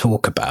to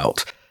talk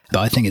about.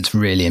 But I think it's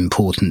really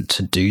important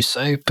to do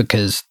so,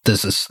 because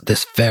there's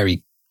this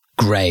very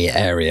grey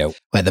area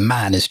where the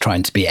man is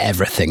trying to be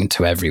everything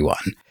to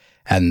everyone,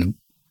 and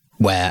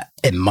where,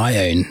 in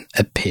my own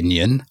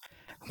opinion,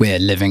 we're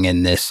living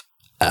in this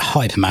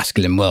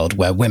hyper-masculine world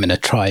where women are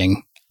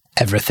trying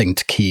everything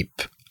to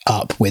keep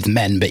up with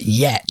men, but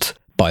yet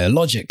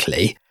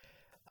biologically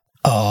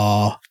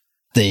are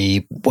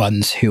the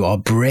ones who are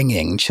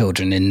bringing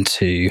children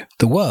into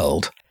the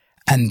world.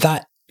 And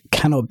that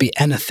cannot be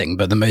anything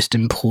but the most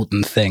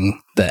important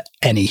thing that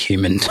any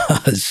human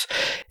does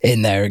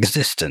in their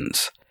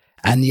existence.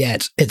 And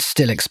yet it's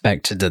still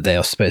expected that they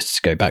are supposed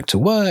to go back to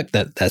work,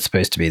 that they're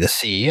supposed to be the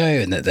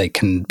CEO, and that they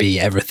can be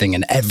everything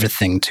and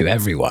everything to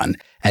everyone.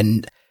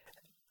 And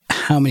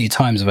how many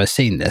times have I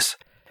seen this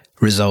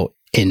result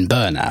in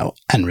burnout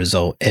and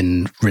result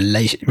in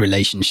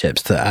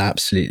relationships that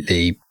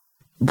absolutely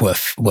were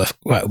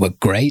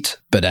great,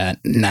 but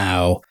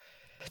now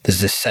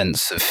there's this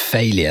sense of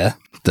failure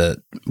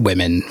that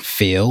women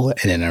feel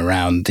in and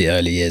around the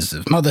early years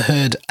of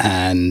motherhood,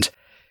 and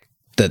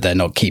that they're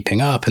not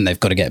keeping up and they've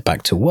got to get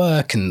back to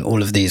work and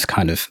all of these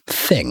kind of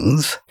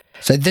things.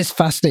 So this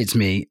fascinates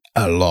me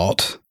a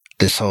lot,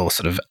 this whole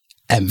sort of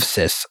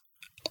emphasis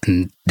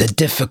and the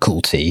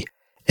difficulty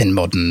in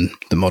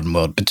the modern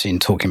world between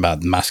talking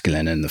about the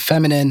masculine and the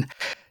feminine.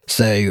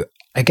 So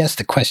I guess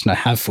the question I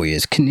have for you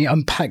is, can you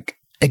unpack,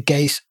 I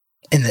guess,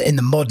 in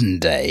the modern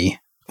day,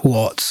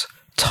 what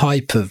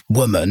type of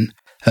woman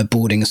a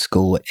boarding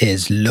school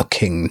is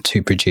looking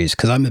to produce?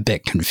 Because I'm a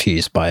bit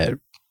confused by it.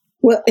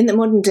 Well, in the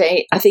modern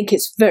day, I think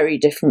it's very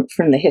different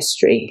from the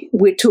history.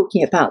 We're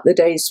talking about the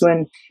days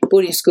when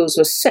boarding schools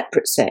were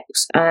separate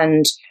sex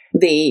and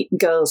the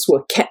girls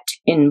were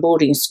kept in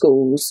boarding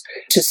schools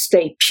to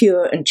stay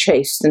pure and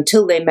chaste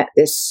until they met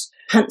this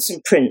handsome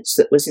prince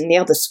that was in the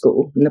other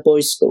school, in the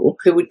boys' school,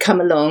 who would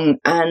come along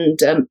and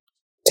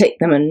take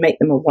them and make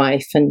them a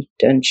wife, and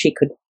she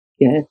could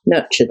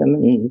nurture them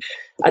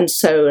and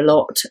sew a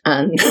lot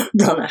and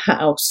run a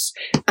house.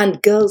 And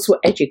girls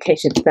were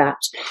educated to that.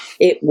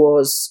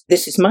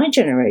 This is my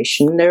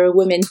generation. There are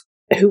women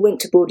who went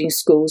to boarding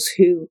schools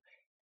who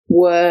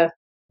were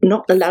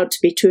not allowed to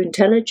be too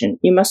intelligent.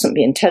 You mustn't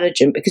be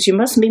intelligent because you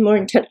mustn't be more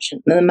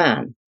intelligent than a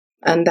man.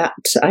 And that,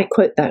 I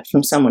quote that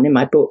from someone in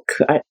my book,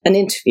 an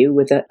interview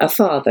with a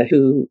father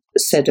who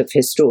said of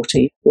his daughter,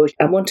 well,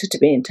 I wanted to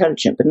be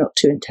intelligent, but not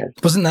too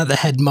intelligent. Wasn't that the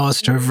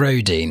headmaster of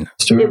Rodine?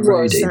 It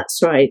was,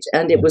 that's right.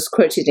 And it was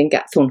quoted in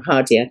Gathorne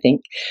Hardy, I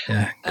think.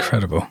 Yeah,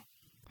 incredible.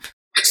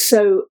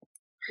 So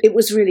it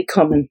was really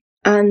common.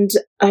 And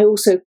I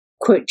also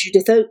quote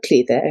Judith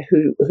Oakley there,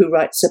 who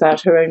writes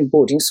about her own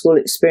boarding school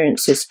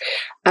experiences.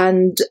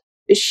 And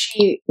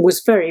she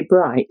was very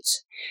bright.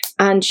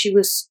 And she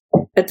was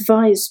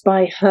advised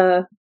by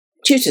her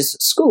tutors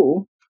at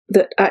school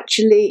that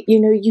actually,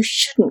 you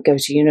shouldn't go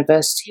to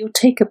university. You'll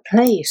take a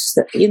place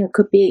that,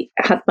 could be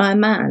had by a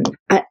man.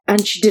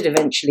 And she did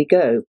eventually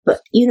go. But,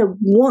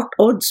 what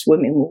odds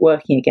women were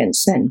working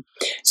against then?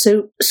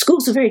 So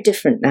schools are very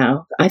different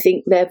now. I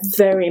think they're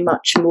very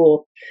much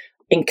more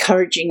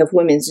encouraging of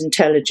women's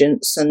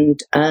intelligence and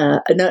a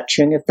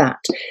nurturing of that.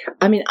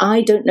 I mean,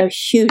 I don't know a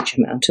huge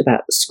amount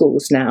about the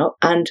schools now.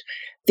 And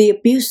the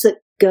abuse that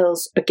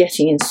girls are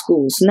getting in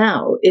schools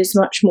now is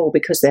much more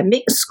because they're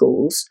mixed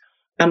schools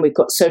and we've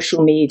got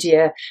social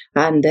media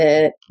and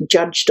they're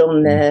judged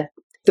on the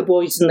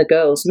boys and the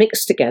girls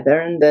mixed together,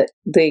 and that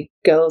the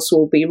girls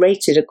will be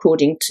rated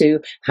according to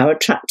how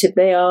attractive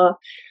they are,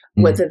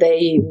 whether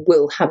they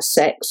will have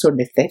sex, or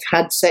if they've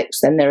had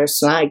sex, then they're a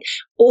slag.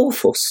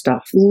 Awful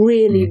stuff.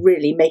 Really,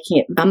 really making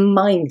it a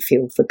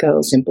minefield for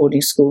girls in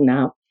boarding school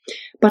now.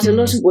 But a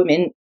lot of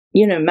women,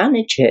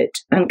 manage it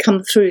and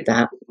come through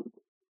that.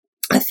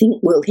 I think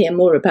we'll hear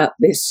more about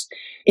this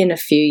in a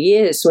few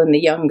years when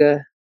the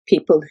younger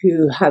people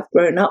who have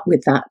grown up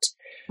with that,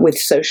 with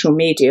social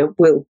media,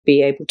 will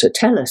be able to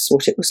tell us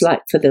what it was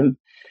like for them,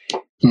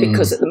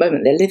 because at the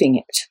moment they're living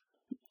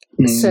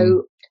it.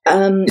 So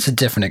it's a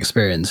different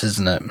experience,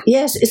 isn't it?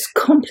 Yes, it's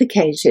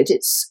complicated.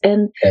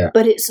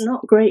 But it's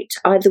not great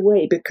either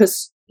way,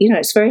 because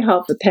it's very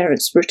hard for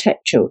parents to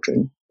protect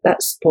children.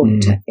 That's the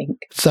point, I think.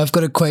 So I've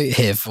got a quote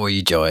here for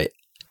you, Joy,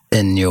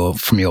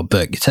 from your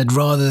book. It said,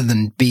 rather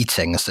than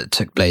beatings that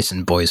took place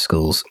in boys'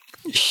 schools,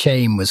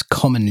 shame was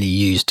commonly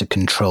used to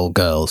control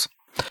girls.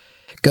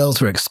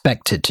 Girls were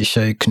expected to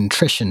show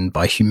contrition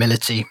by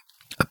humility,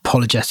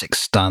 apologetic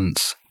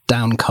stance,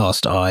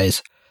 downcast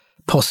eyes,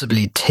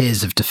 possibly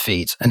tears of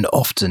defeat, and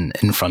often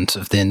in front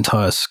of the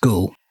entire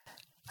school.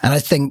 And I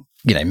think,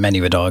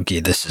 many would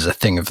argue this is a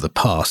thing of the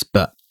past,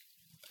 but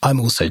I'm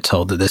also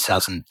told that this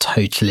hasn't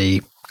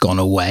totally gone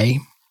away.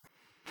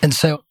 And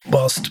so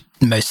whilst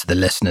most of the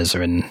listeners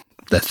are in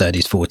their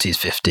 30s, 40s,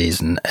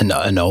 50s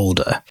and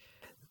older,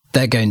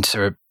 they're going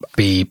to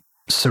be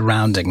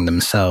surrounding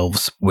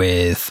themselves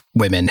with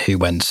women who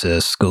went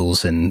to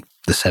schools in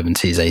the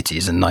 70s,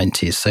 80s and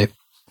 90s. So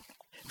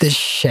this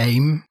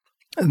shame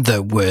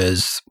that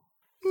was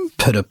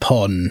put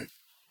upon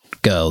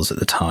girls at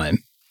the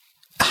time,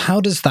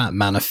 how does that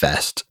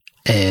manifest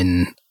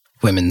in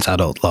women's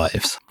adult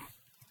lives?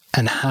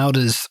 And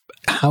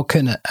how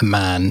can a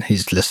man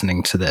who's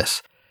listening to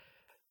this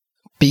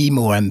be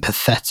more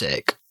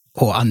empathetic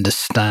or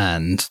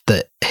understand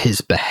that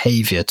his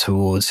behavior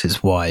towards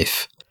his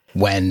wife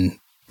when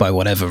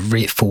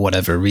for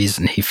whatever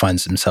reason, he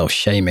finds himself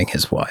shaming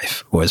his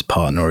wife or his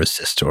partner or his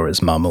sister or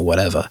his mum or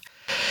whatever.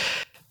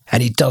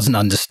 And he doesn't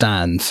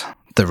understand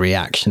the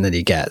reaction that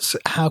he gets.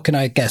 How can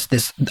I guess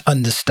this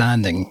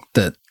understanding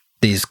that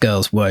these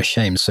girls were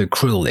shamed so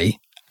cruelly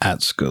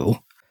at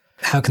school,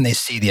 how can they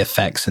see the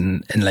effects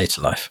in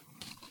later life?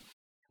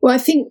 Well, I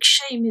think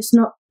shame is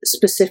not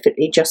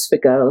specifically just for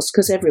girls,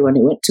 because everyone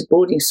who went to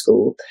boarding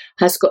school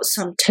has got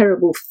some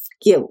terrible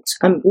guilt.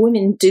 And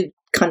women do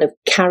kind of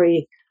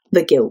carry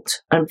the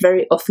guilt and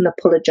very often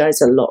apologise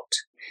a lot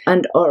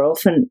and are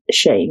often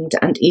shamed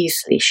and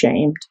easily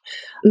shamed.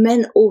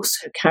 Men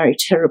also carry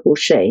terrible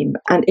shame.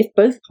 And if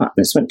both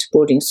partners went to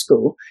boarding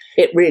school,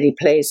 it really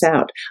plays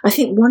out. I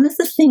think one of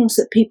the things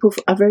that people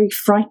are very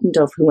frightened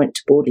of who went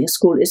to boarding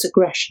school is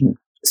aggression.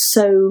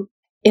 So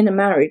in a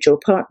marriage or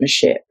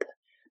partnership,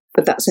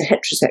 but that's a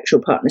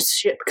heterosexual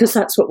partnership, because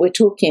that's what we're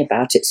talking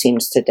about, it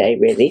seems, today,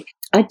 really.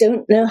 I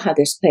don't know how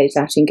this plays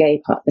out in gay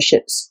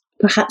partnerships,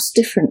 perhaps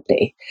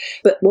differently.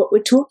 But what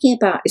we're talking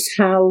about is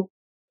how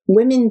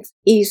women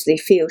easily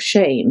feel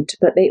shamed,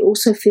 but they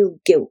also feel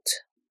guilt.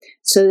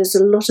 So there's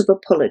a lot of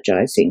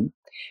apologising.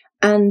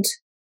 And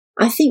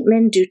I think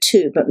men do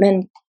too, but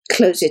men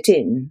close it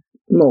in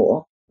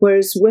more,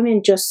 whereas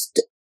women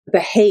just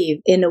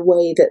behave in a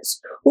way that's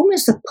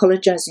almost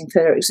apologising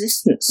for their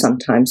existence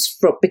sometimes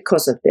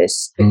because of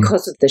this,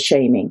 because of the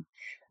shaming.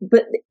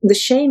 But the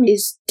shame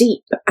is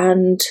deep,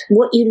 and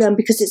what you learn,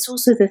 because it's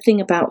also the thing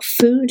about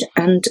food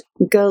and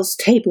girls'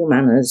 table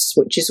manners,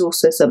 which is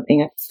also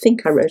something I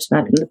think I wrote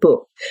about in the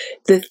book.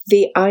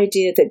 The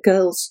idea that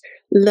girls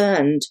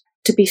learned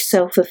to be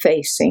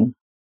self-effacing.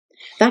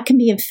 That can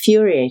be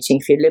infuriating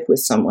if you live with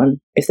someone,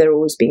 if they're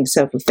always being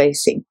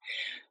self-effacing.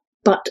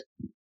 But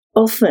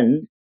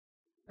often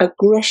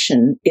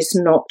aggression is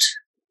not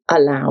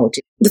allowed.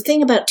 The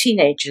thing about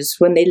teenagers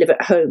when they live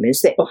at home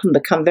is they often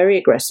become very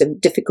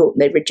aggressive, difficult,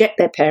 and they reject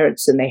their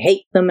parents and they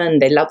hate them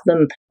and they love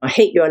them. I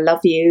hate you, I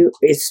love you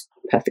is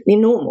perfectly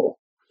normal.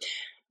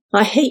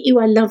 I hate you,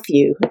 I love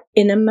you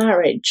in a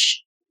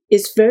marriage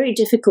is very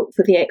difficult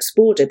for the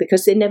ex-boarder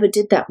because they never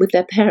did that with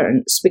their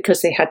parents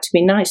because they had to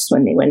be nice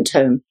when they went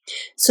home.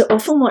 So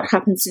often what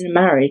happens in a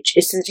marriage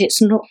is that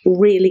it's not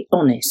really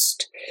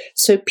honest.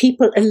 So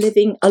people are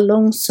living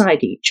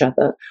alongside each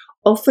other,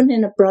 often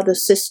in a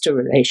brother-sister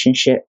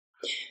relationship.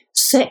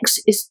 Sex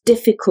is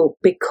difficult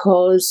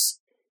because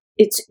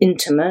it's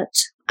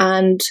intimate,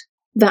 and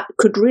that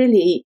could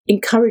really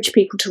encourage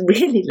people to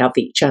really love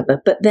each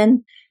other. But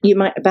then you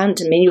might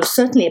abandon me. You'll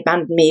certainly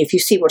abandon me if you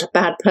see what a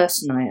bad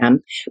person I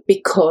am,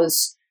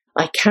 because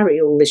I carry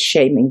all this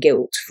shame and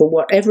guilt for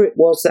whatever it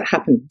was that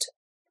happened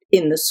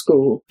in the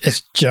school.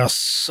 It's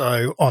just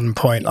so on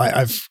point.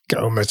 I've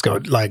almost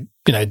got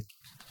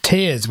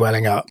tears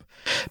welling up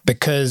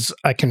because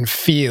I can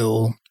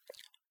feel,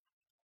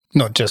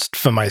 not just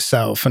for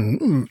myself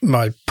and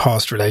my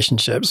past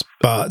relationships,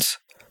 but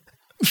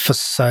for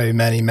so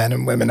many men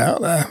and women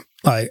out there,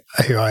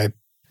 who I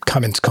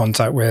come into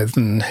contact with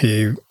and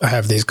who I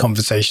have these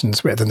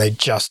conversations with, and they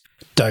just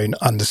don't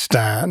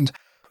understand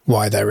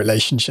why their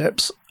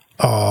relationships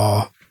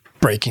are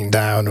breaking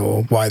down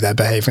or why they're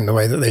behaving the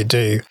way that they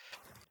do.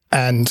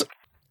 And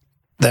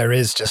there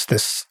is just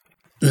this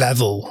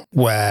level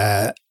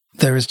where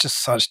there is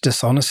just such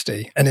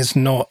dishonesty. And it's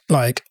not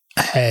like,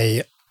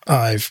 hey,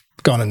 I've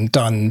gone and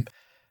done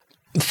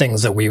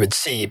things that we would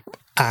see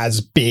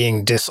as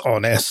being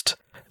dishonest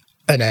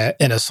in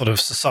a sort of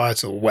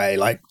societal way,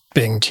 like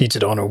being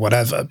cheated on or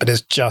whatever. But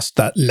it's just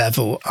that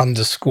level,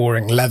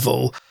 underscoring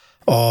level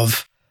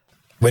of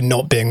we're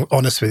not being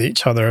honest with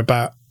each other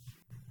about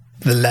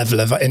the level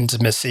of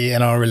intimacy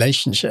in our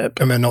relationship,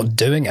 and we're not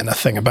doing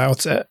anything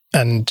about it.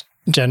 And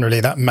generally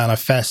that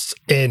manifests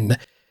in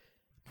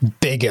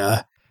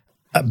bigger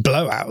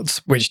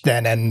blowouts, which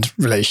then end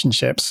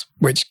relationships,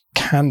 which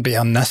can be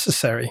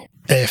unnecessary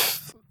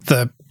if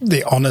the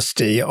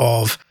honesty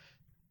of,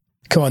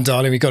 come on,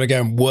 darling, we've got to go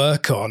and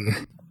work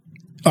on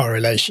our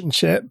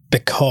relationship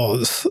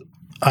because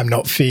I'm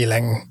not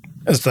feeling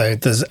as though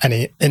there's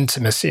any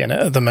intimacy in it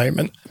at the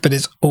moment. But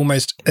it's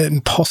almost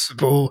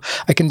impossible.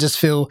 I can just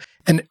feel,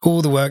 in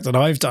all the work that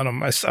I've done on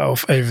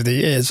myself over the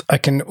years, I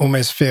can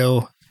almost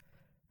feel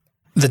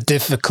the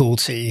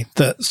difficulty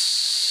that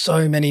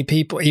so many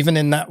people, even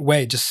in that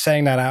way, just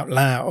saying that out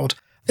loud,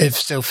 it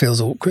still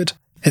feels awkward.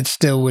 It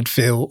still would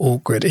feel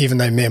awkward, even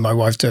though me and my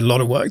wife do a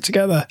lot of work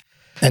together.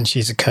 And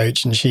she's a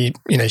coach and she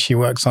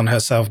works on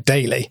herself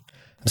daily.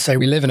 So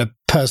we live in a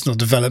personal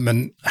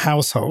development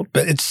household,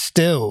 but it's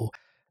still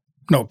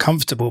not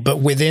comfortable. But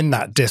within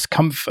that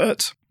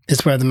discomfort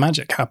is where the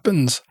magic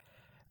happens.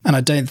 And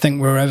I don't think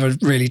we're ever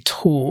really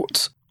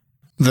taught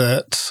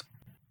that.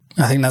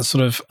 I think that's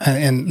sort of,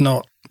 and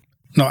not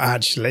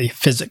actually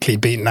physically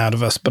beaten out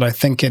of us, but I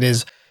think it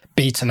is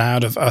beaten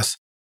out of us,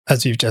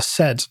 as you've just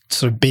said,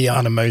 sort of be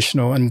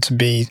unemotional and to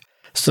be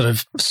sort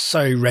of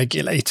so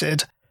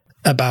regulated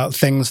about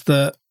things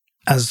that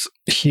as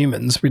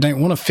humans, we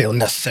don't want to feel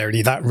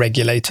necessarily that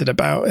regulated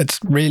about. It's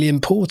really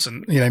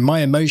important. My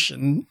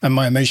emotion and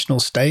my emotional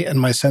state and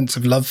my sense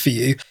of love for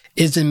you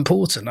is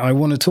important. I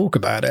want to talk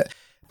about it,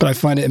 but I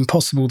find it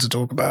impossible to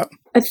talk about.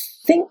 I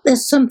think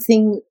there's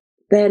something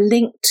there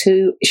linked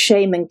to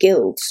shame and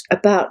guilt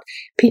about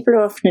people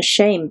are often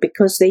ashamed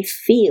because they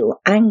feel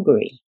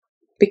angry.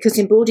 Because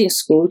in boarding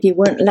school, you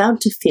weren't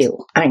allowed to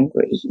feel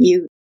angry.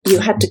 You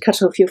had to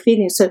cut off your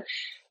feelings. So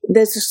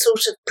there's a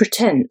sort of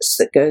pretense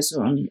that goes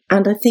on.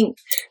 And I think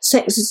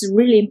sex is a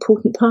really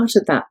important part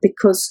of that,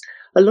 because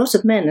a lot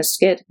of men are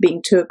scared of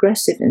being too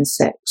aggressive in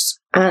sex.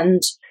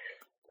 And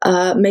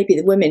maybe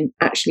the women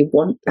actually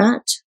want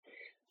that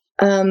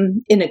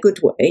in a good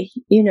way,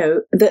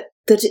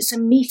 that it's a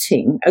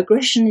meeting.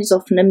 Aggression is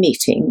often a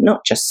meeting,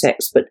 not just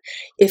sex, but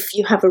if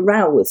you have a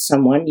row with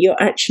someone, you're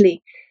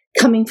actually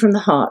coming from the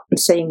heart and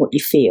saying what you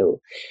feel.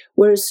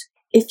 Whereas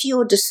if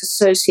you're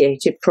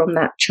disassociated from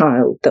that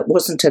child that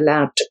wasn't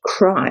allowed to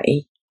cry,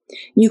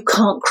 you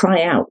can't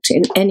cry out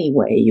in any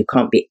way. You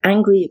can't be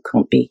angry. You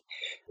can't be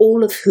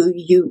all of who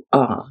you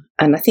are.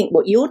 And I think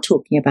what you're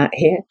talking about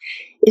here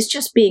is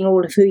just being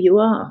all of who you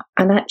are.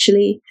 And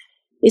actually,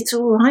 it's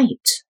all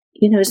right.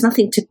 There's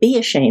nothing to be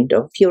ashamed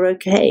of. You're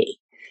okay.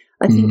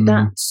 I think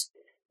that's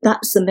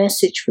the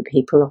message for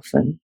people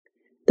often,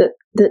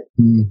 that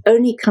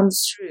only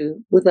comes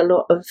through with a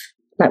lot of,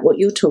 like what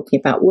you're talking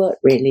about, work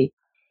really.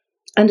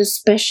 And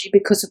especially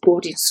because of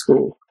boarding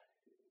school.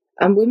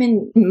 And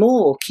women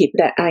more keep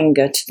their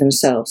anger to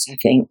themselves, I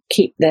think,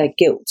 keep their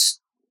guilt.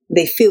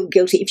 They feel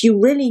guilty. If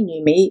you really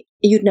knew me,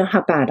 you'd know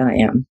how bad I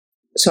am.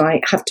 So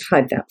I have to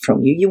hide that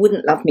from you. You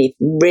wouldn't love me if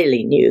you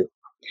really knew.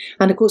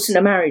 And of course, in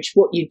a marriage,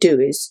 what you do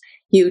is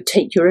you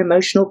take your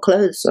emotional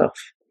clothes off,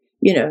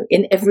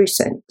 in every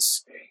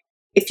sense.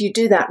 If you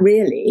do that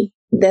really,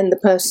 then the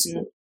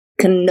person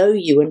can know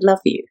you and love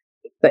you.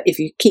 But if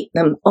you keep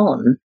them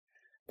on,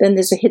 then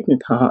there's a hidden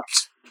part.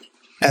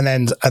 And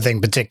then I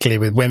think particularly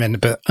with women,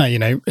 but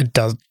it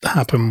does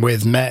happen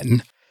with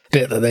men,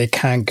 bit that they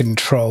can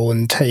control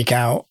and take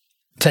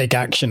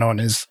action on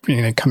is,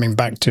 coming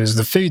back to is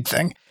the food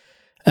thing,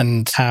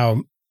 and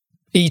how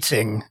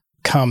eating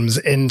comes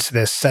into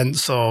this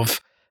sense of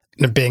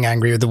being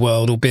angry with the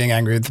world or being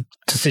angry with the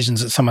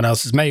decisions that someone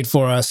else has made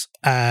for us.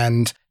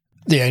 And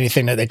the only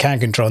thing that they can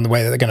control and the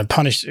way that they're going to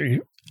punish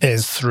you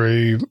is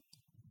through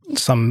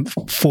some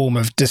form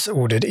of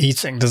disordered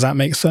eating. Does that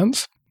make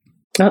sense?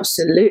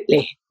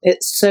 Absolutely.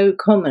 It's so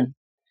common.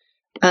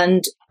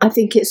 And I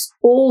think it's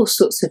all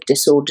sorts of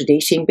disordered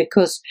eating,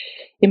 because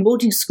in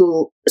boarding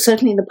school,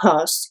 certainly in the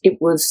past, it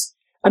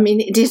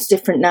is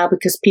different now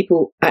because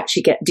people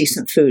actually get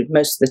decent food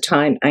most of the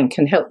time and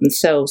can help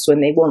themselves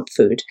when they want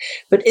food.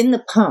 But in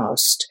the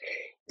past,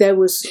 there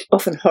was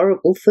often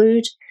horrible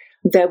food.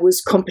 There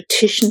was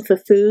competition for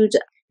food.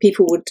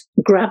 People would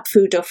grab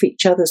food off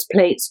each other's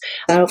plates.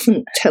 I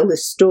often tell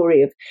this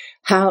story of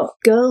how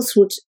girls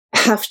would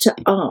have to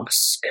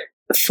ask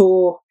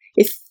for,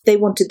 if they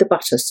wanted the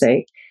butter,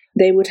 say,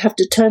 they would have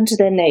to turn to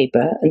their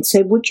neighbour and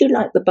say, would you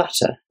like the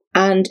butter?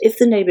 And if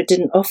the neighbour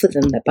didn't offer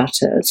them the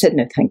butter and said,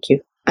 no, thank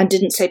you, and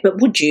didn't say,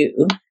 but would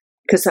you?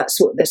 Because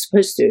that's what they're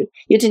supposed to do.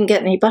 You didn't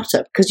get any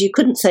butter because you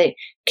couldn't say,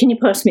 can you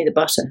pass me the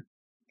butter?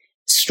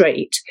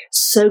 Straight.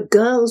 So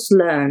girls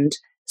learned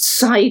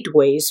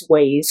sideways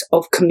ways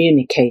of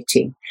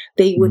communicating.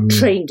 They were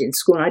trained in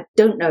school. I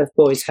don't know if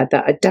boys had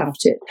that. I doubt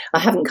it. I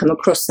haven't come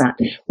across that.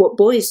 What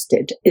boys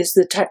did is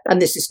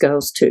and this is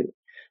girls too,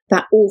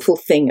 that awful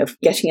thing of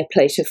getting a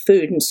plate of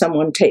food and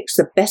someone takes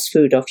the best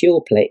food off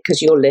your plate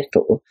because you're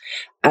little,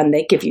 and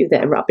they give you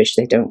their rubbish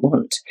they don't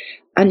want.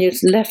 And you're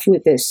left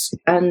with this.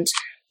 And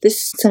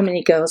so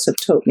many girls have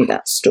told me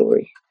that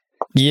story.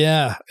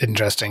 Yeah,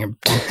 interesting.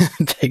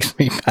 It takes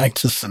me back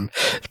to some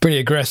pretty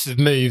aggressive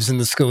moves in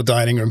the school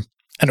dining room.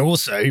 And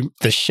also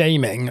the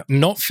shaming,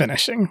 not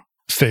finishing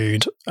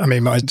food. I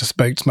mean, I just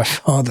spoke to my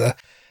father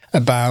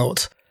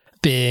about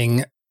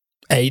being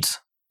 8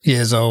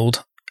 years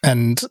old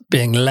and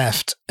being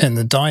left in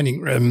the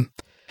dining room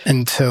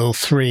until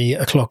 3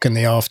 o'clock in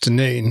the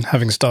afternoon,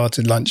 having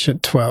started lunch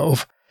at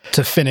 12,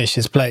 to finish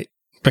his plate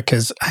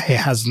because he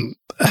hasn't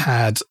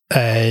had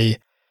a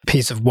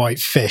piece of white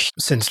fish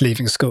since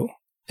leaving school.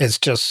 It's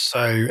just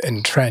so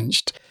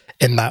entrenched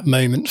in that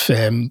moment for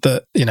him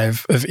that,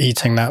 of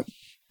eating that,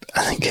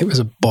 I think it was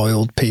a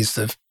boiled piece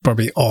of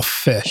probably off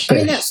fish. I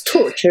mean, that's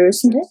torture,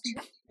 isn't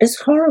it?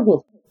 It's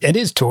horrible. It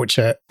is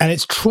torture and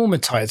it's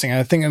traumatizing.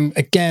 I think,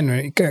 again,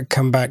 we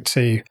come back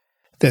to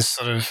this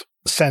sort of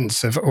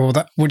sense of,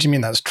 what do you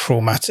mean that's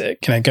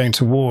traumatic? Going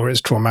to war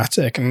is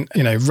traumatic, and,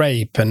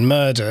 rape and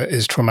murder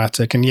is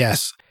traumatic. And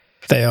yes,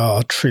 they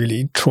are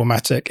truly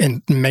traumatic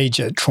and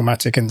major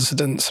traumatic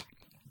incidents.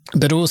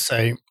 But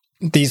also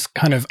these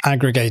kind of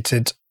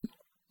aggregated,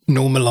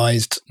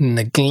 normalized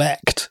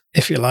neglect,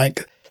 if you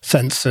like,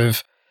 sense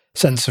of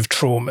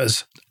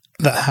traumas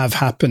that have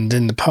happened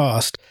in the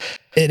past.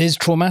 It is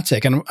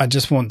traumatic. And I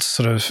just want to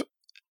sort of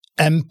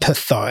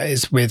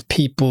empathize with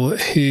people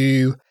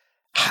who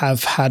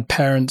have had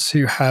parents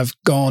who have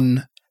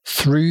gone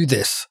through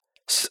this,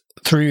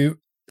 through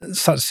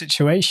such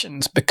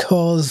situations,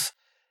 because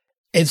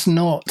it's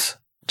not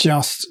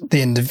just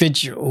the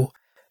individual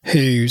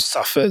who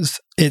suffers,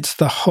 it's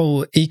the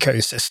whole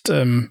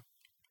ecosystem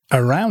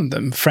around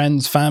them,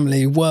 friends,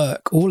 family,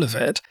 work, all of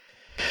it.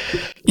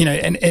 You know,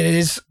 and it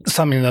is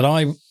something that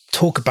I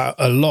talk about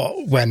a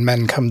lot when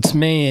men come to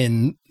me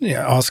and, you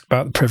know, ask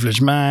about the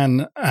privileged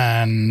man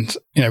and,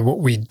 you know, what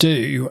we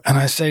do. And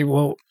I say,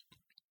 well,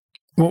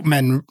 what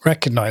men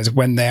recognize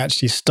when they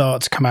actually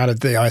start to come out of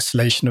the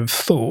isolation of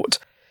thought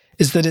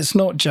is that it's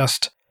not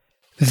just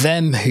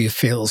them who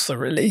feels the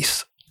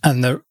release,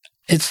 and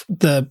it's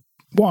the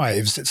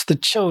wives, it's the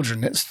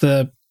children, it's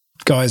the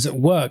guys at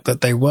work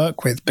that they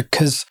work with,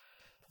 because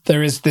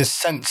there is this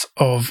sense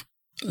of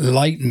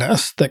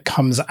lightness that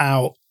comes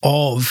out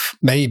of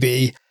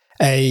maybe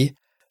a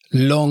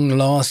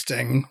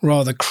long-lasting,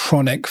 rather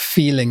chronic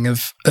feeling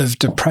of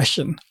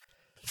depression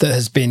that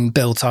has been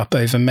built up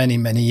over many,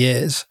 many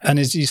years. And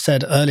as you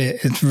said earlier,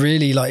 it's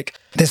really like,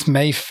 this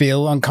may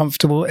feel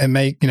uncomfortable. It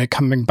may, you know,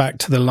 coming back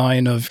to the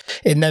line of,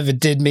 it never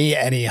did me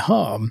any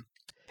harm.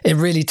 It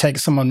really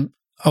takes someone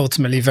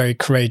ultimately very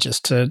courageous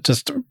to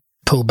just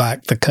pull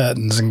back the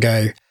curtains and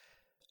go,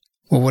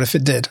 well, what if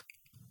it did?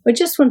 I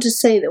just want to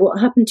say that what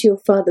happened to your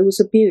father was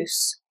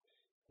abuse.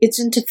 It's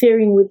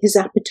interfering with his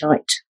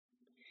appetite.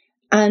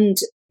 And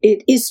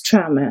it is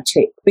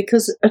traumatic,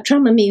 because a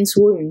trauma means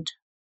wound.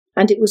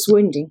 And it was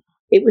wounding.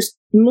 It was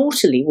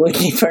mortally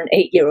wounding for an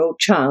 8-year-old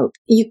child.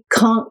 You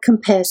can't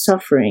compare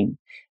suffering.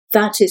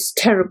 That is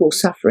terrible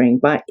suffering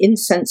by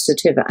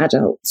insensitive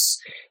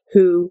adults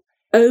who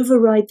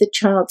override the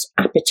child's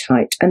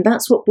appetite. And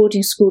that's what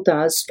boarding school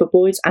does for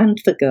boys and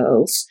for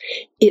girls.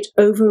 It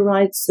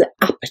overrides the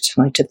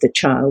appetite of the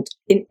child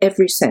in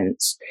every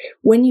sense.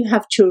 When you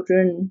have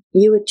children,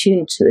 you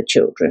attune to the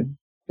children.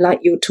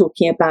 Like you're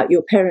talking about,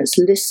 your parents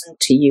listened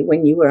to you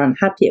when you were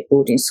unhappy at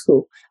boarding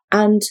school.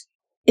 And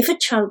if a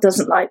child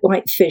doesn't like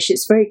white fish,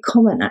 it's very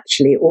common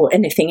actually, or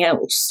anything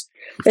else,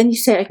 then you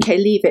say, okay,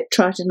 leave it,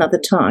 try it another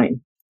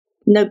time.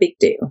 No big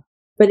deal.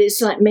 But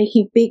it's like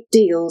making big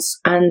deals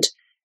and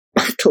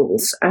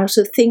battles out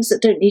of things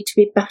that don't need to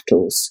be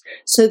battles.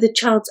 So the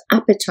child's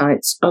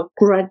appetites are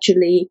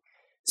gradually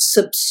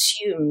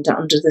subsumed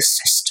under the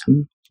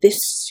system.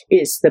 This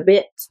is the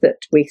bit that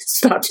we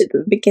started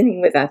at the beginning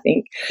with, I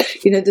think.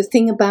 You know, the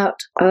thing about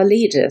our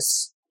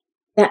leaders,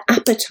 their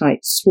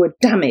appetites were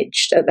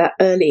damaged at that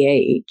early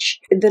age.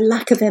 The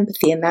lack of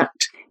empathy in that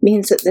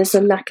means that there's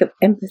a lack of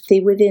empathy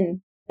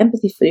within,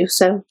 empathy for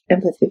yourself,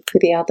 empathy for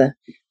the other.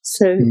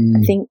 So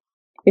I think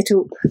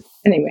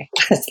anyway,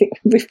 I think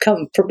we've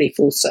come probably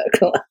full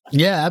circle.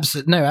 Yeah,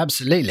 absolutely. No,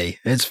 absolutely.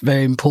 It's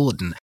very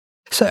important.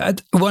 So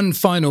one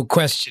final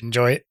question,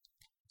 Joy,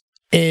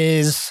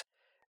 is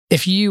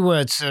if you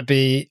were to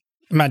be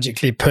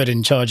magically put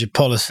in charge of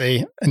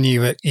policy and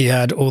you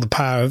had all the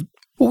power,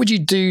 what would you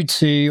do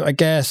to, I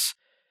guess,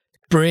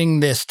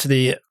 bring this to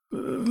the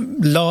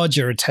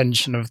larger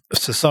attention of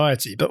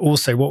society, but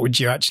also what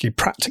would you actually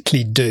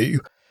practically do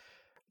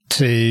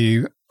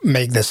to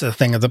make this a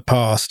thing of the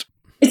past?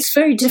 It's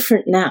very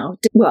different now.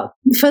 Well,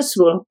 first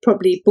of all,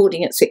 probably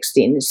boarding at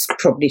 16 is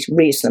probably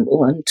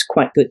reasonable and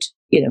quite good,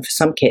 you know, for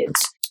some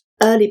kids.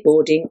 Early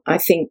boarding, I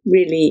think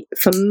really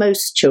for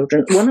most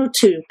children, one or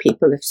two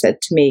people have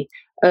said to me,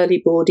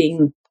 early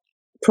boarding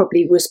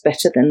probably was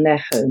better than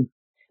their home.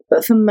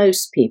 But for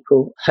most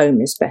people,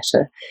 home is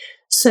better.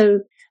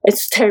 So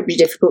it's terribly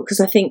difficult, because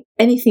I think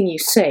anything you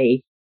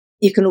say,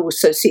 you can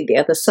also see the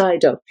other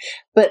side of.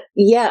 But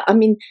yeah, I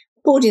mean,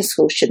 boarding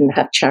schools shouldn't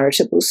have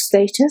charitable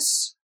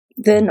status.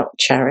 They're not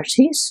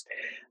charities.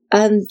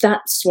 And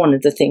that's one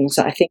of the things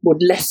that I think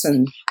would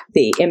lessen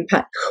the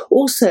impact.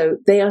 Also,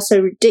 they are so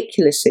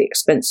ridiculously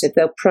expensive.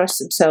 They'll price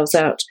themselves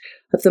out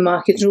of the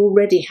market, and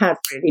already have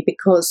really,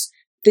 because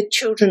the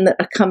children that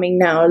are coming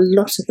now, a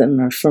lot of them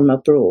are from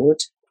abroad.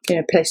 You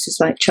know, places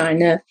like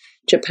China,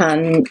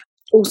 Japan,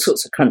 all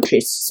sorts of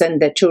countries send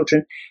their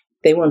children.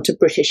 They want a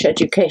British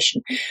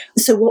education.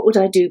 So what would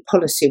I do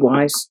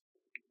policy-wise?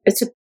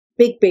 It's a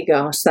big, big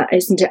ask, that,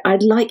 isn't it?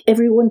 I'd like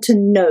everyone to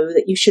know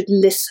that you should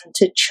listen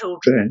to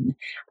children.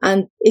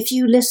 And if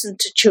you listen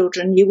to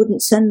children, you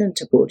wouldn't send them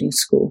to boarding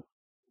school.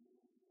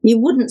 You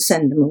wouldn't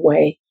send them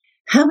away.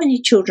 How many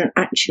children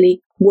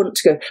actually want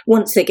to go?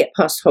 Once they get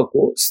past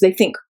Hogwarts, they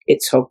think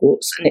it's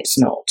Hogwarts, and it's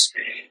not.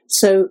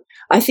 So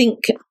I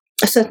think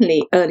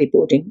certainly early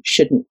boarding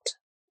shouldn't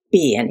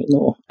be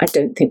anymore. I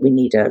don't think we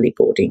need early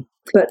boarding.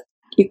 But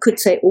you could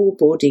say all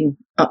boarding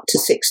up to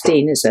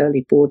 16 is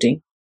early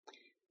boarding.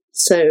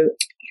 So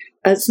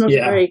it's not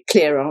a very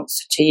clear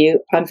answer to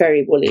you. I'm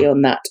very woolly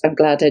on that. I'm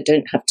glad I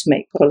don't have to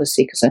make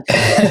policy.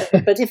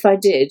 But if I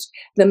did,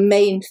 the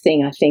main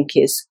thing I think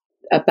is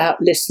about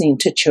listening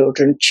to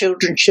children.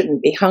 Children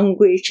shouldn't be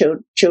hungry.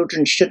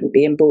 Children shouldn't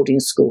be in boarding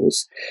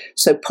schools.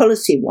 So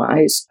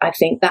policy-wise, I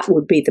think that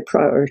would be the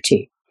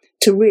priority.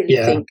 To really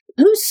think,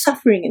 who's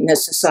suffering in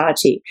this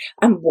society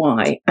and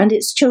why? And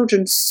it's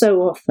children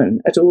so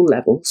often at all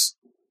levels.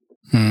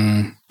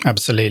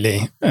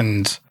 Absolutely.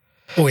 And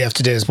all we have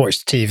to do is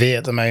watch TV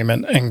at the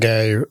moment and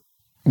go,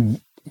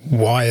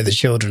 why are the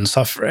children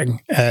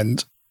suffering?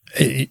 And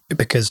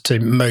because to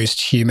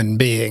most human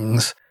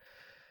beings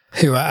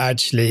who are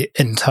actually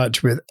in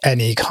touch with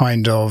any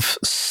kind of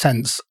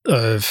sense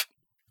of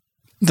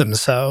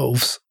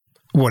themselves,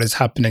 what is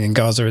happening in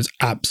Gaza is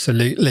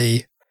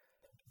absolutely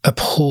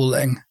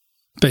appalling.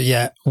 But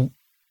yet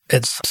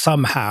it's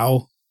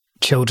somehow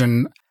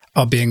children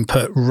are being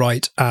put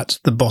right at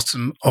the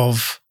bottom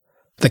of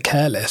the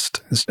care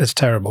list. It's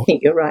terrible. I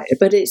think you're right.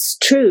 But it's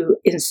true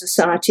in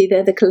society,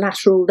 they're the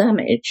collateral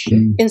damage.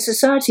 In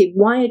society,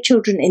 why are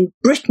children in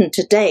Britain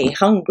today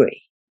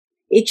hungry?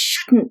 It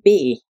shouldn't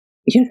be,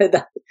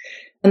 that.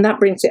 And that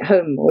brings it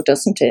home more,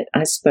 doesn't it,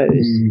 I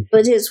suppose?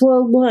 But it's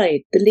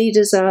worldwide. The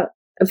leaders are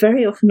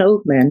very often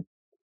old men.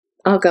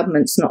 Our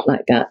government's not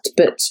like that,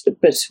 but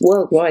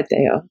worldwide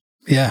they are.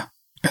 Yeah,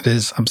 it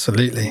is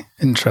absolutely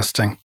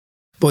interesting.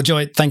 Well,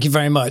 Joy, thank you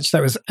very much.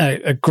 That was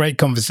a great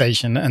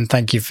conversation, and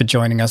thank you for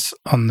joining us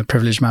on the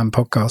Privileged Man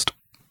podcast.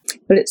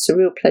 Well, it's a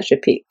real pleasure,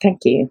 Pete.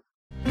 Thank you.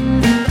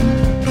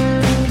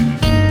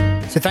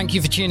 So thank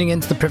you for tuning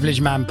into the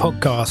Privileged Man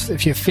podcast.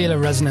 If you feel a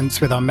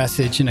resonance with our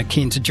message and are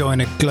keen to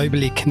join a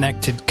globally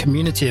connected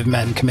community of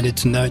men committed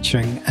to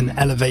nurturing and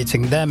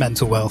elevating their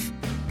mental wealth,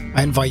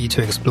 I invite you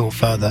to explore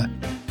further.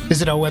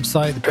 Visit our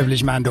website,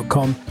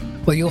 theprivilegedman.com,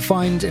 where you'll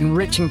find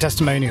enriching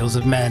testimonials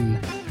of men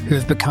who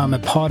have become a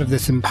part of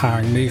this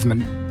empowering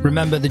movement.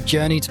 Remember, the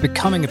journey to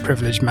becoming a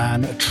privileged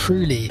man, a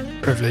truly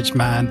privileged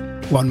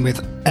man, one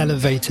with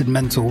elevated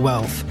mental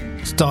wealth,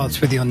 starts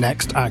with your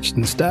next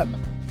action step.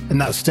 And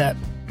that step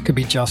could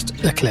be just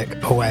a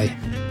click away.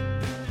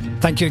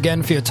 Thank you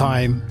again for your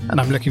time,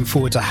 and I'm looking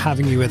forward to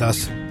having you with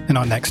us in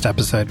our next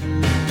episode.